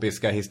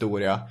utopiska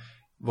historia.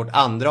 Vårt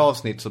andra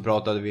avsnitt så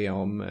pratade vi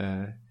om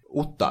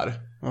Ottar,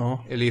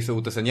 Elise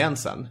Ottesen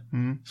Jensen,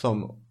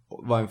 som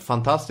var en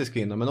fantastisk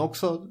kvinna men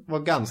också var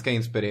ganska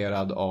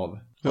inspirerad av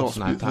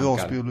såna här tankar.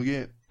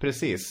 Rasbiologi.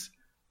 Precis.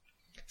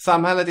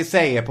 Samhället i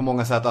sig är på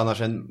många sätt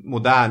annars en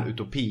modern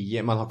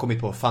utopi. Man har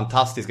kommit på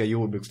fantastiska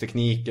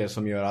jordbrukstekniker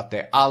som gör att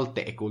allt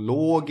är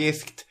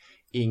ekologiskt,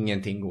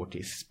 ingenting går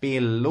till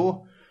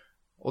spillo.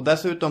 Och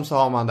dessutom så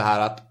har man det här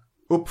att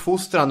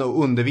uppfostran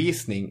och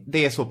undervisning,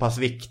 det är så pass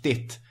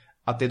viktigt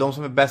att det är de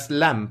som är bäst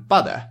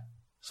lämpade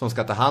som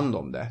ska ta hand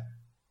om det.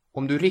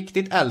 Om du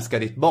riktigt älskar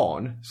ditt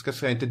barn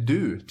ska inte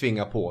du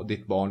tvinga på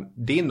ditt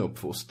barn din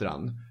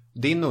uppfostran,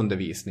 din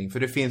undervisning. För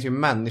det finns ju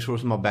människor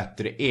som har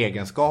bättre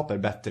egenskaper,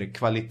 bättre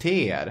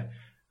kvaliteter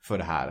för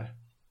det här.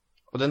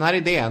 Och den här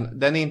idén,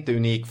 den är inte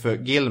unik för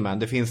Gilman.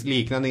 Det finns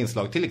liknande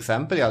inslag, till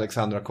exempel i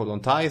Alexandra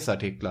Kollontais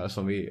artiklar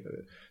som vi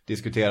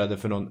diskuterade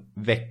för någon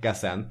vecka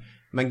sedan.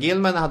 Men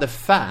Gilman hade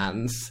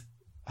fans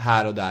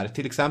här och där,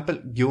 till exempel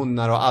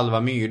Gunnar och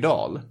Alva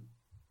Myrdal.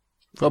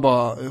 Får jag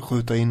bara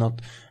skjuta in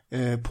att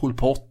Pol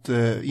Pot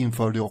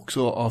införde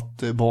också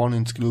att barn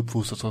inte skulle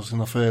uppfostras av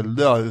sina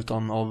föräldrar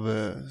utan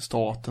av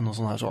staten och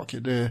såna här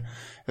saker.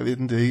 Jag vet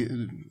inte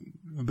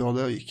hur bra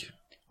det gick.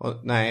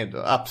 Nej,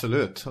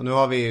 absolut. Och nu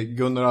har vi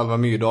Gunnar och Alva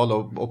Myrdal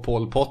och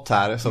Pol Pot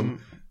här som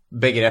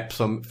begrepp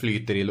som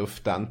flyter i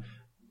luften.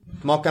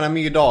 Makarna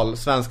Myrdal,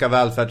 svenska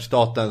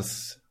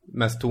välfärdsstatens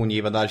mest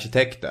tongivande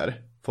arkitekter,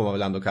 får man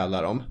väl ändå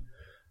kalla dem.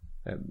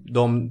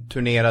 De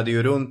turnerade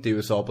ju runt i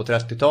USA på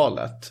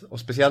 30-talet. Och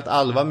speciellt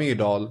Alva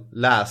Myrdal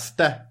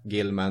läste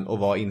Gilman och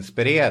var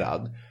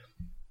inspirerad.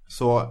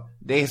 Så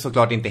det är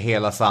såklart inte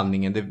hela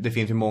sanningen. Det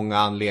finns ju många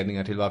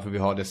anledningar till varför vi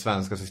har det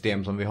svenska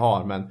system som vi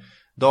har. Men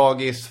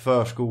dagis,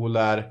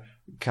 förskolor,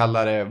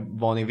 kalla det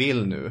vad ni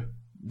vill nu.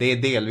 Det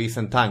är delvis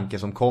en tanke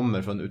som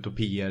kommer från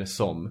utopier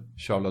som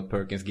Charlotte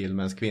Perkins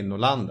Gilmans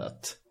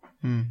Kvinnolandet.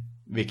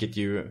 Vilket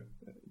ju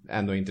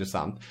ändå är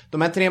intressant.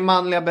 De här 3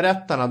 manliga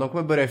berättarna, de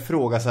kommer börja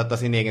ifrågasätta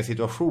sin egen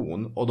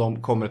situation. Och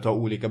de kommer ta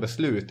olika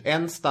beslut.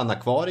 En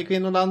stannar kvar i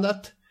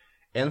Kvinnolandet.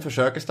 En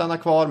försöker stanna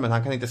kvar, men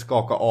han kan inte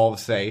skaka av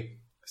sig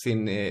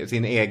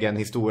sin egen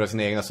historia,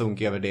 sina egna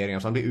sunkiga värderingar,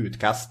 så han blir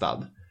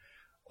utkastad.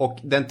 Och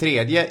den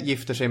tredje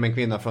gifter sig med en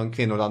kvinna från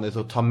Kvinnolandet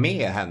och tar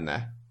med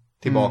henne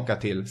tillbaka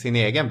till sin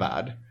egen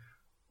värld.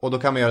 Och då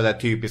kan man göra det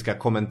typiska,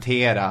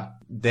 kommentera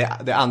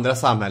det andra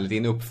samhället i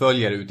en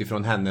uppföljare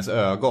utifrån hennes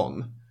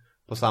ögon.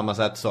 På samma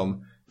sätt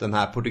som den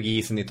här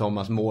portugisen i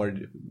Thomas More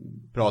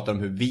pratar om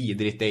hur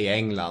vidrigt det är i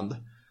England.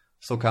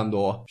 Så kan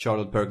då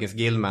Charlotte Perkins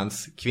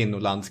Gilmans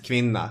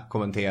Kvinnolandskvinna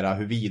kommentera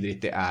hur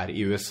vidrigt det är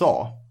i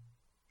USA.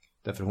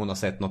 Därför hon har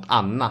sett något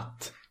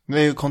annat. Det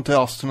är ju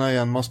kontrasterna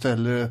igen. Man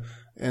ställer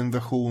en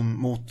version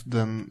mot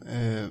den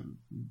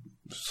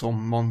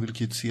som man vill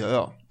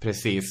kritisera.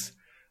 Precis.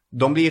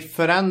 De blir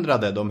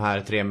förändrade, de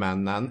här 3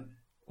 männen.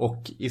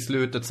 Och i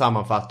slutet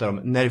sammanfattar de: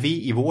 när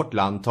vi i vårt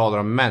land talar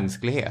om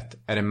mänsklighet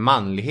är det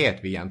manlighet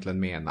vi egentligen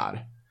menar.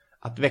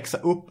 Att växa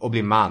upp och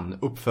bli man,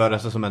 uppföra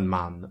sig som en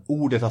man.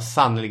 Ordet har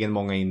sannoliken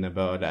många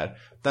innebörder.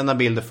 Denna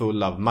bild är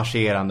full av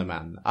marscherande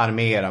män,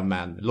 arméer av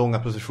män, långa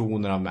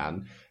processioner av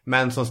män.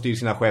 Män som styr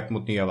sina skepp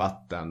mot nya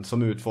vatten,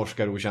 som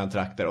utforskar okända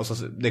trakter. Och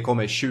så, det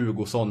kommer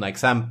 20 sådana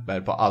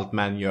exempel på allt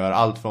män gör.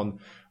 Allt från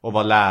att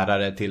vara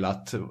lärare till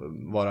att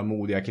vara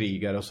modiga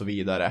krigare och så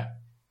vidare.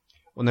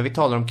 Och när vi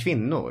talar om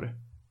kvinnor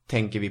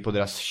tänker vi på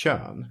deras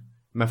kön.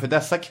 Men för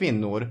dessa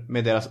kvinnor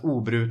med deras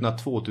obrutna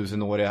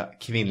 2000-åriga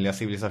kvinnliga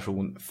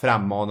civilisation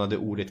frammanade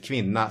ordet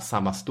kvinna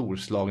samma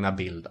storslagna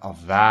bild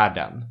av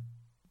världen.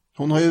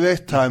 Hon har ju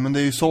rätt här, men det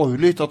är ju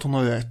sorgligt att hon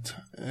har rätt.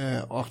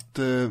 Att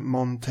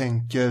man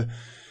tänker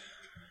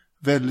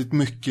väldigt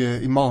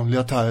mycket i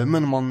manliga termer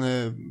när man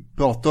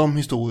pratar om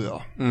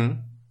historia. Mm.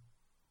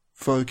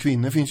 För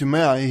kvinnor finns ju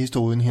med i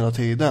historien hela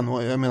tiden.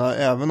 Och jag menar,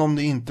 även om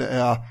det inte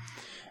är...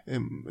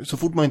 Så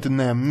fort man inte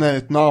nämner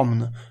ett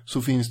namn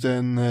så finns det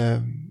en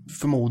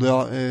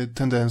förmodad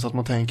tendens att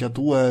man tänker att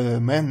då är det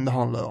män det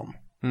handlar om.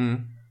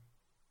 Mm.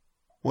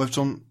 Och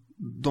eftersom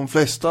de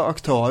flesta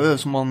aktörer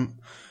som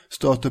man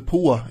stöter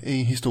på i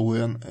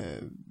historien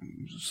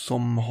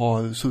som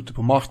har suttit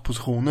på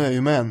maktpositioner är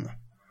ju män.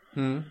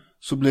 Mm.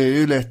 Så blir det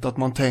ju lätt att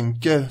man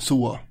tänker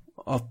så.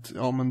 Att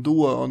ja, men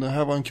då, det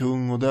här var en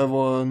kung och det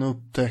var en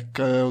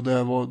upptäckare och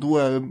då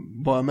är det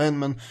bara män.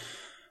 Men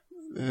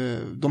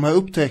de här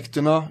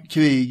upptäckterna,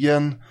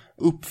 krigen,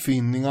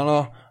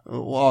 uppfinningarna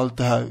och allt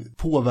det här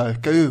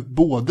påverkar ju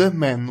både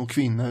män och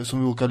kvinnor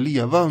som råkar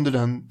leva under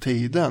den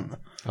tiden.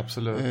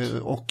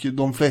 Absolut. Och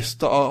de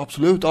flesta,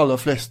 absolut alla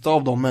flesta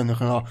av de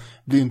människorna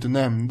blir inte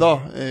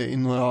nämnda i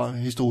några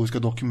historiska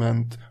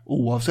dokument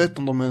oavsett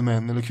om de är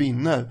män eller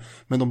kvinnor.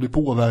 Men de blir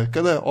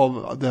påverkade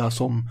av det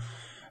som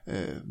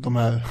de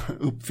här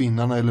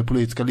uppfinnarna eller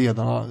politiska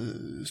ledarna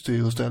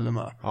styr och ställer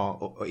med. Ja,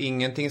 och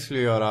ingenting skulle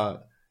göra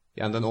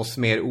egentligen oss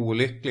mer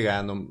olyckliga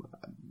än om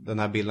den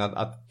här bilden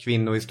att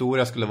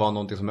kvinnohistoria skulle vara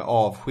någonting som är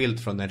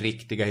avskilt från den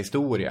riktiga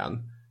historien,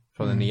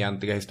 från den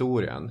egentliga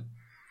historien.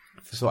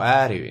 För så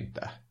är det ju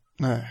inte.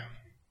 Nej.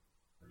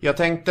 Jag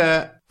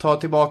tänkte ta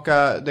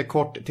tillbaka det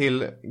kort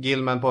till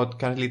Gilman på ett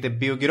kanske lite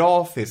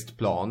biografiskt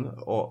plan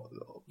och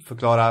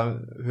förklara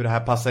hur det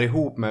här passar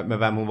ihop med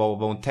vem hon var och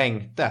vad hon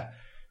tänkte.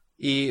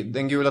 I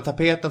Den gula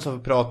tapeten så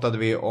pratade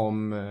vi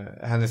om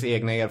hennes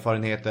egna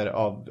erfarenheter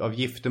av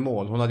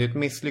giftermål. Hon hade ett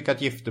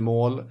misslyckat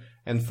giftermål,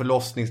 en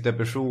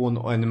förlossningsdepression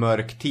och en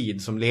mörk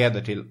tid som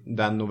leder till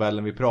den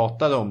novellen vi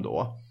pratade om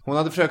då. Hon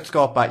hade försökt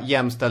skapa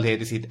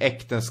jämställdhet i sitt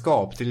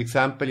äktenskap, till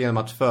exempel genom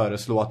att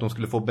föreslå att hon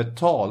skulle få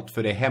betalt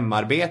för det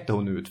hemarbete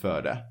hon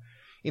utförde.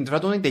 Inte för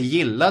att hon inte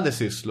gillade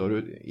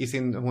sysslor,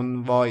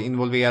 hon var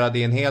involverad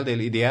i en hel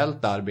del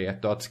ideellt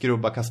arbete och att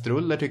skrubba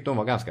kastruller tyckte hon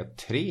var ganska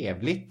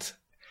trevligt.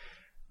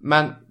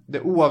 Men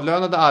det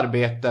oavlönade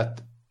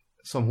arbetet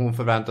som hon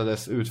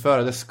förväntades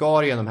utföra, det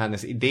skar genom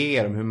hennes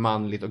idéer om hur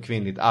manligt och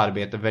kvinnligt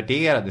arbete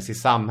värderades i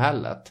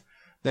samhället.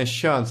 Den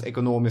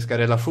könsekonomiska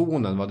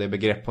relationen var det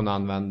begrepp hon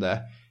använde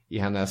i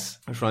hennes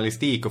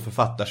journalistik och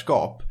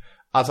författarskap.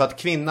 Alltså att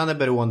kvinnan är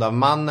beroende av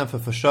mannen för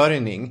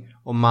försörjning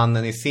och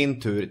mannen i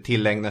sin tur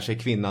tillägnar sig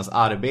kvinnans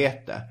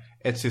arbete.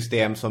 Ett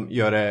system som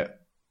gör det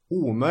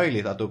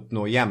omöjligt att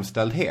uppnå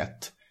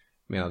jämställdhet,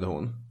 menade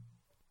hon.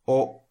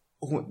 Och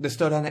det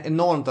störde henne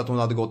enormt att hon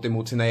hade gått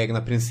emot sina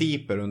egna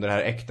principer under det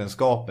här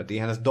äktenskapet. I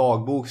hennes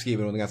dagbok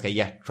skriver hon ganska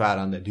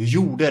hjärtskärande: du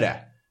gjorde det.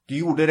 Du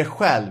gjorde det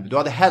själv. Du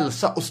hade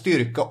hälsa och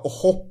styrka och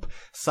hopp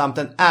samt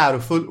en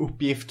ärofull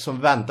uppgift som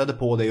väntade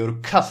på dig och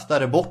du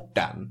kastade bort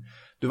den.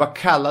 Du var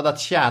kallad att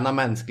tjäna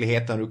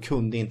mänskligheten och du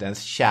kunde inte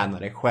ens tjäna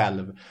dig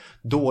själv.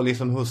 Dålig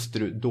som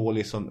hustru,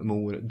 dålig som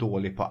mor,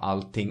 dålig på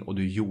allting och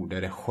du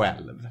gjorde det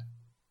själv.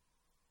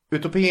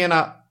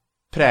 Utopierna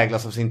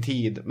präglas av sin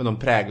tid, men de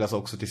präglas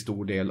också till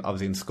stor del av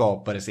sin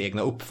skapares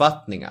egna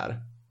uppfattningar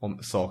om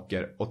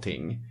saker och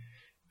ting.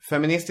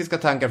 Feministiska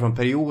tankar från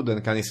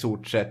perioden kan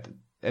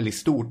i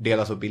stort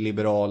delas upp i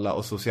liberala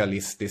och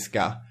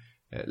socialistiska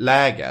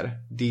läger.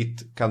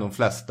 Dit kan de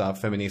flesta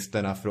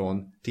feministerna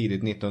från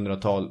tidigt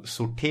 1900-tal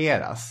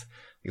sorteras.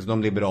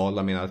 De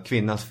liberala menar att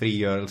kvinnans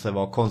frigörelse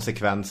var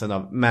konsekvensen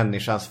av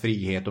människans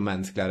frihet och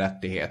mänskliga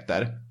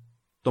rättigheter.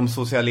 De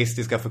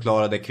socialistiska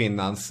förklarade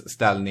kvinnans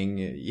ställning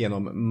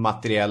genom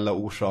materiella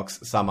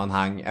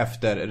orsakssammanhang.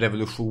 Efter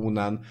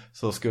revolutionen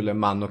så skulle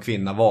man och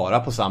kvinna vara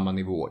på samma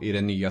nivå i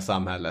det nya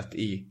samhället,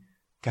 i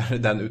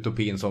den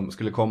utopin som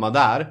skulle komma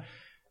där.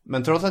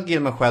 Men trots att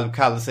Gilman själv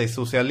kallade sig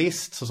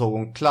socialist så såg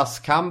hon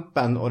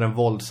klasskampen och den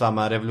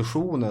våldsamma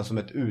revolutionen som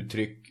ett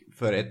uttryck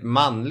för ett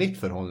manligt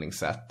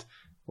förhållningssätt.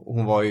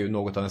 Hon var ju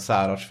något av en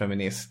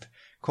särartsfeminist.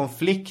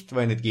 Konflikt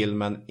var enligt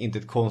Gilman inte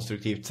ett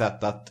konstruktivt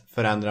sätt att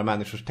förändra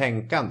människors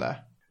tänkande.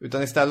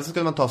 Utan istället så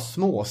skulle man ta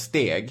små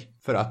steg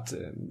för att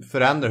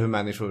förändra hur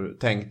människor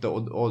tänkte.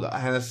 Och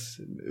hennes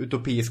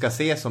utopi ska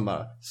ses som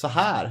bara, så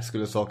här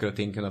skulle saker och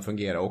ting kunna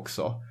fungera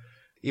också.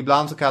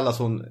 Ibland så kallas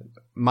hon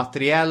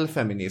materiell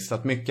feminist.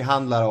 Att mycket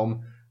handlar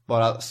om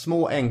bara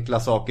små enkla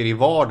saker i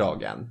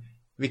vardagen.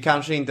 Vi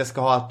kanske inte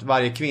ska ha att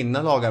varje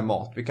kvinna lagar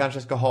mat. Vi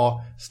kanske ska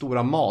ha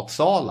stora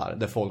matsalar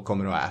där folk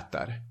kommer och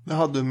äter. Det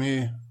hade de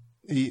ju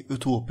i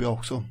Utopia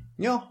också.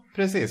 Ja,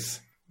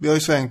 precis. Vi har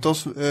ju svängt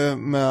oss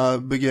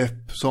med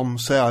begrepp som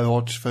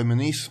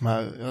särartsfeminism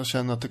här. Jag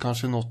känner att det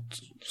kanske är något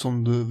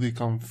som vi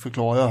kan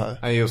förklara här.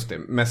 Ja, just det.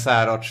 Med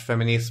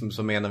särartsfeminism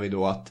så menar vi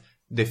då att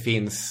det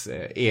finns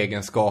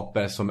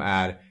egenskaper som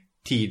är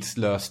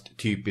tidslöst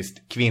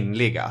typiskt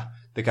kvinnliga.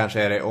 Det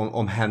kanske är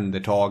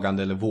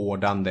omhändertagande eller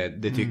vårdande.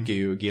 Det tycker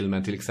ju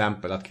Gilman till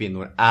exempel, att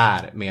kvinnor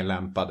är mer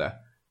lämpade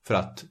för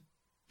att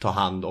ta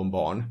hand om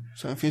barn.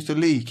 Sen finns det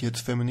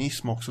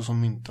likhetsfeminism också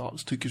som inte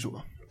alls tycker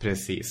så.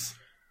 Precis.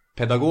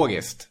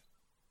 Pedagogiskt.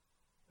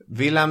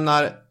 Vi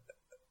lämnar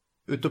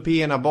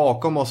utopierna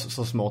bakom oss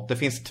så smått. Det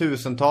finns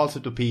tusentals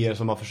utopier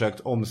som har försökt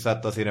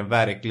omsättas i den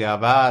verkliga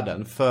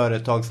världen.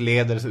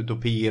 Företagsledares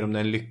utopier om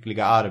den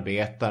lyckliga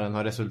arbetaren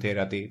har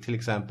resulterat i till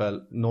exempel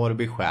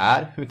Norrby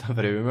skär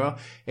utanför Umeå.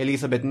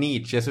 Elisabeth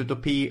Nietzsches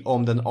utopi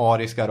om den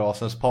ariska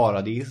rasens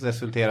paradis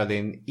resulterade i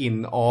en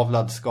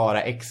inavlad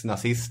skara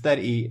ex-nazister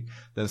i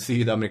den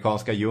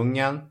sydamerikanska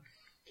djungeln.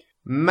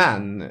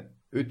 Men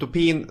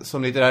utopin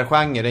som litterär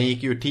genre, den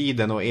gick ur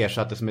tiden och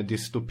ersattes med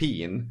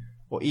dystopin.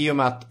 Och i och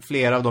med att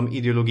flera av de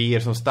ideologier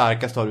som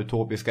starkast har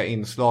utopiska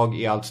inslag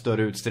i allt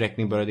större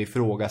utsträckning började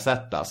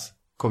ifrågasättas.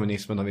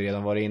 Kommunismen har vi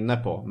redan varit inne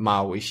på.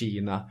 Mao i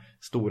Kina,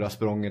 Stora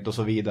språnget och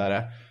så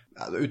vidare.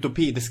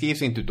 Utopi, det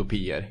skrivs inte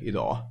utopier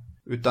idag.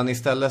 Utan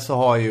istället så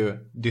har ju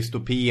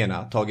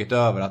dystopierna tagit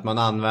över. Att man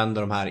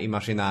använder de här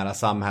imaginära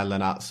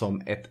samhällena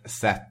som ett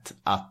sätt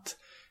att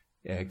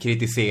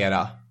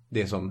kritisera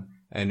det som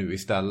är nu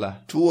istället.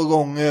 2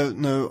 gånger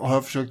nu har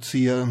jag försökt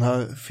se den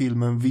här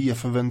filmen V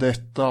för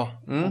Vendetta.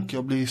 Och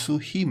jag blir så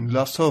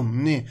himla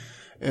sömnig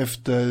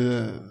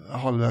efter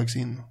halvvägs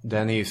in.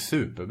 Den är ju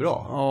superbra.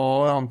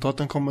 Ja, jag antar att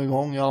den kommer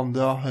igång i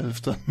andra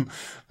hälften.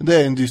 Det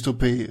är en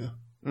dystopi.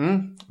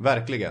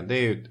 Verkligen, det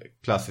är ju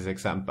ett klassiskt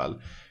exempel.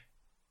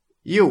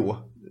 Jo,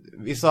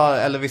 vi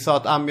sa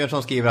att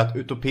Ambjörnsson skriver att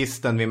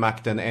utopisten vid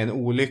makten är en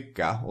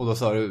olycka. Och då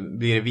sa du,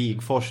 blir det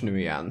Wigforss nu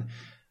igen?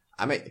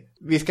 Men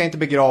vi ska inte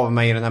begrava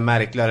mig i den här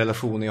märkliga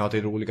relationen jag har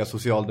till olika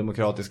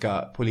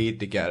socialdemokratiska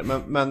politiker.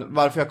 Men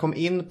varför jag kom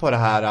in på det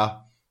här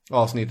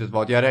avsnittet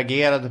var att jag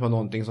reagerade på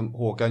någonting som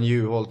Håkan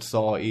Juholt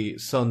sa i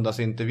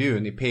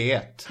söndagsintervjun i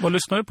P1. Vad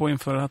lyssnade du på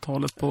inför det här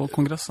talet på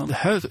kongressen? Det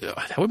här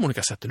var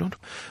Monica Zetterlund.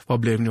 Vad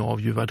blev ni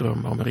av ljuva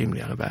drömmar om en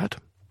rimligare värld?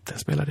 Den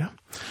spelade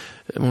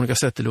jag. Monica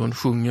Zetterlund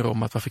sjunger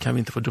om att varför kan vi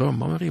inte få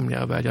drömma om en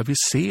rimligare värld? Jag vill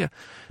se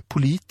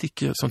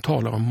politiker som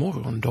talar om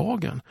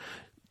morgondagen.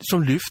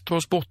 Som lyfter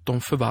oss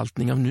bortom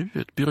förvaltning av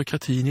nuet,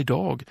 byråkratin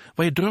idag.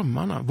 Vad är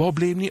drömmarna? Vad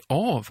blev ni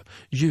av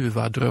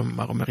ljuva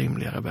drömmar om en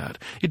rimligare värld?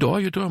 Idag är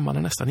ju drömmarna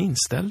nästan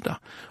inställda.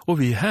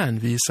 Och vi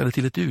hänvisade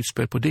till ett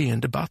utspel på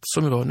DN Debatt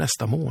som rör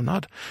nästa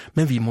månad.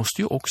 Men vi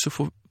måste ju också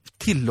få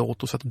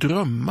tillåta oss att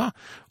drömma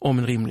om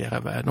en rimligare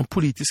värld. De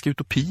politiska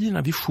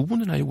utopierna,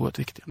 visionerna är oerhört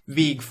viktiga.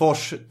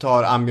 Wigforss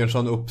tar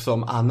Ambjörnsson upp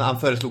som han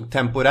föreslog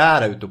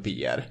temporära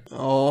utopier.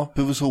 Ja,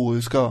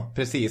 provisoriska.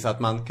 Precis, att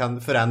man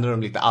kan förändra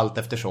dem lite allt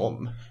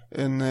eftersom.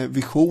 En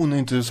vision är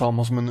inte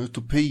detsamma som en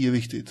utopi är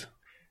viktigt.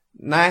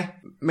 Nej,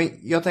 men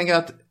jag tänker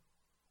att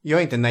jag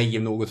är inte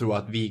naiv nog att tro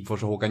att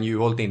Wigforss och Håkan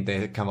Juholt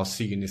inte kan vara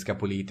cyniska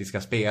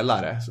politiska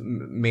spelare.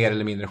 Mer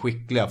eller mindre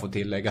skickliga får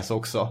tilläggas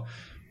också.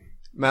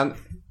 Men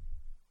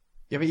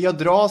jag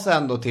dras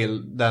ändå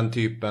till den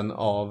typen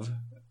av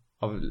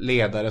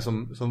ledare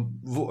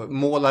som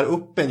målar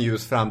upp en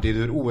ljus framtid,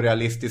 hur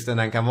orealistiskt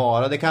den kan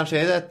vara. Det kanske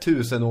är ett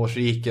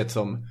 1000-årsriket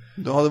som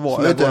det hade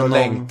varit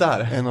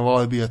längtar. En av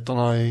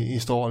arbetarna i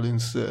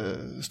Stalins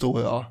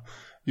stora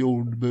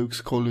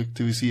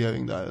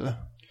jordbrukskollektivisering där, eller?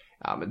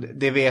 Ja, men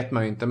det vet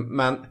man ju inte.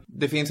 Men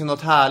det finns ju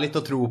något härligt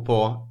att tro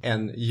på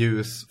en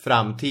ljus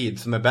framtid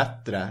som är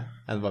bättre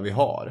än vad vi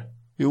har.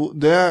 Jo,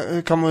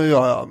 det kan man ju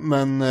göra.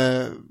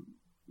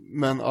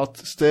 Men att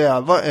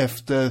sträva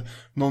efter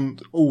någon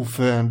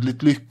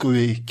oförändligt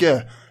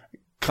lyckorike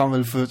kan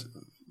väl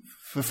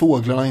för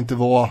fåglarna inte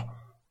vara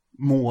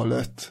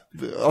målet.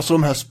 Alltså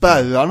de här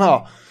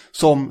spärrarna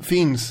som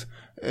finns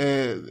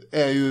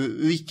är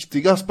ju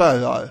riktiga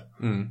spärrar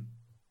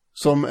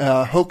som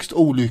är högst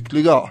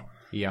olyckliga.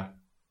 Ja.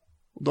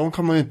 De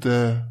kan man ju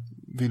inte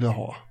vilja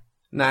ha.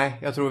 Nej,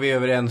 jag tror vi är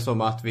överens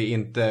om att vi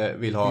inte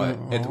vill ha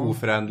ett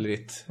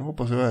oförändligt. Jag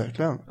hoppas jag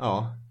verkligen.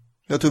 Ja.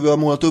 Jag tror vi har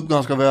målat upp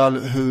ganska väl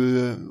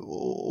hur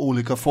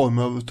olika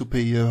former av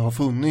utopier har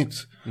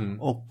funnits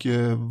och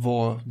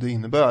vad det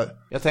innebär.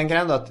 Jag tänker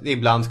ändå att det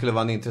ibland skulle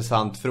vara en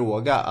intressant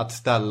fråga att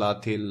ställa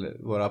till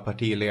våra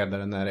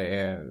partiledare när det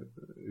är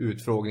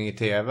utfrågning i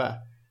tv.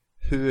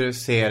 Hur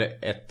ser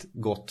ett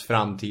gott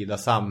framtida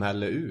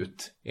samhälle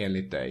ut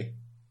enligt dig?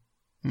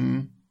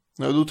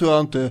 Ja, då tror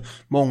jag inte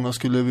många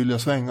skulle vilja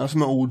svänga sig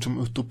med ord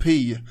som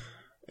utopi.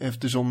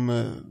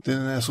 Eftersom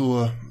den är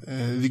så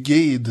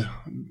rigid,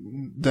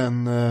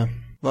 den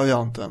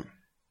varianten.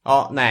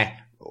 Ja,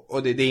 nej.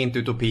 Och det är inte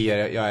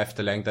utopier jag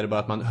efterlängtar. Det är bara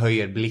att man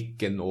höjer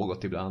blicken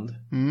något ibland.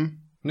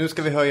 Nu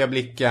ska vi höja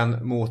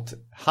blicken mot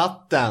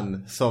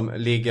hatten som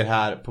ligger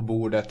här på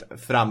bordet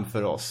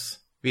framför oss.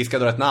 Vi ska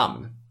dra ett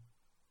namn.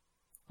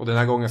 Och den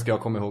här gången ska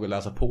jag komma ihåg att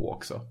läsa på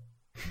också.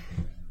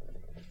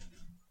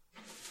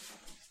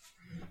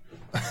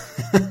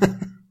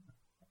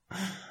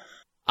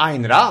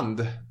 Ayn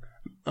Rand.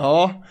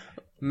 Ja.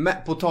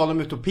 På tal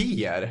om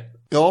utopier.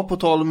 Ja, på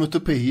tal om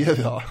utopier,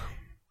 ja.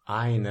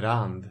 Ayn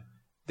Rand.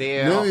 Nu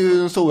är ju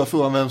den stora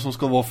frågan vem som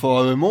ska vara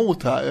för och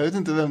emot här. Jag vet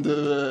inte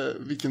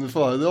vilken du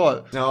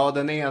föredrar. Ja,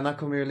 den ena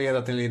kommer ju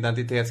leda till en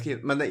identitetskris.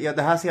 Men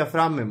det här ser jag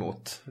fram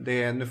emot.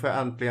 Nu får jag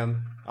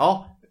äntligen...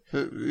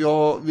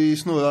 Ja, vi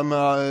snurrar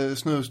med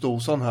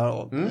snusdosan här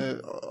då.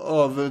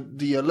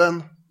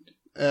 Överdelen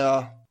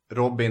är...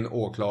 Robin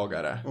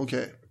åklagare.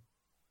 Okej.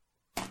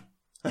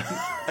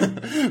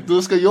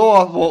 Då ska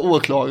jag vara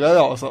åklagare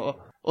alltså.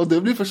 Och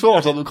det blir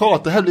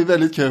försvarsadvokat. Det här blir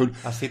väldigt kul.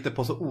 Jag sitter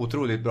på så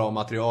otroligt bra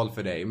material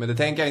för dig. Men det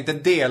tänker jag inte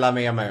dela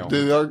med mig om.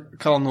 Du, jag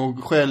kan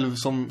nog själv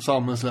som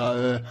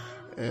samhällslärare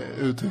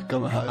uttrycka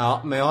mig här.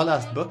 Ja, men jag har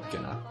läst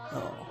böckerna.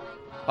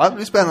 Ja, det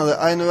blir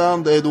spännande. Ayn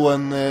Rand är då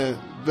en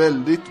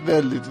väldigt,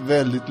 väldigt,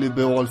 väldigt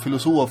liberal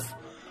filosof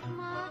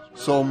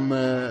som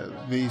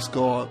vi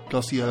ska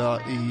placera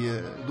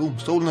i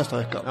domstol nästa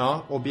vecka.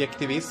 Ja,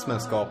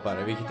 objektivismens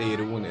skapare, vilket är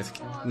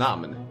ironiskt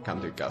namn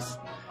kan tyckas.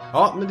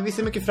 Ja, men vi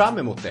ser mycket fram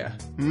emot det.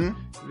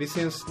 Vi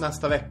syns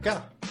nästa vecka.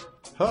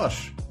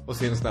 Hörs och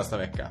syns nästa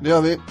vecka. Det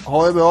gör vi.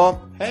 Ha det bra.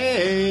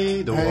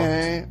 Hej då.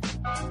 Hej.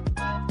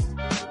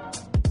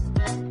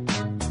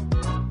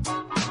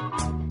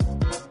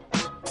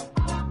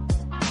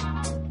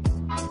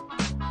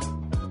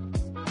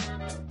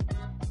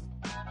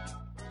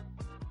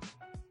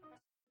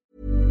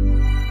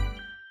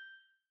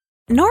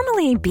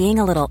 Normally, being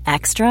a little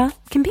extra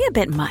can be a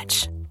bit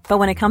much. But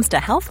when it comes to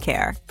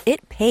healthcare,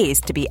 it pays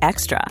to be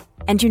extra.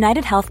 And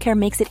United Healthcare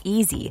makes it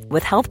easy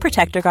with Health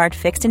Protector Guard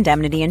fixed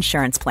indemnity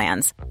insurance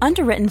plans.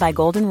 Underwritten by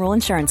Golden Rule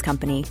Insurance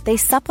Company, they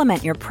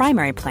supplement your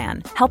primary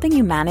plan, helping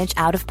you manage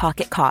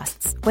out-of-pocket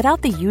costs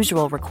without the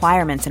usual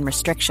requirements and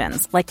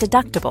restrictions like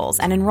deductibles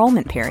and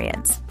enrollment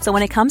periods. So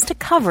when it comes to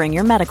covering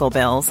your medical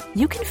bills,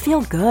 you can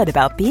feel good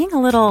about being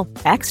a little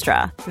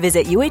extra.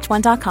 Visit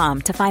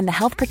UH1.com to find the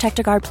Health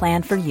Protector Guard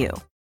plan for you.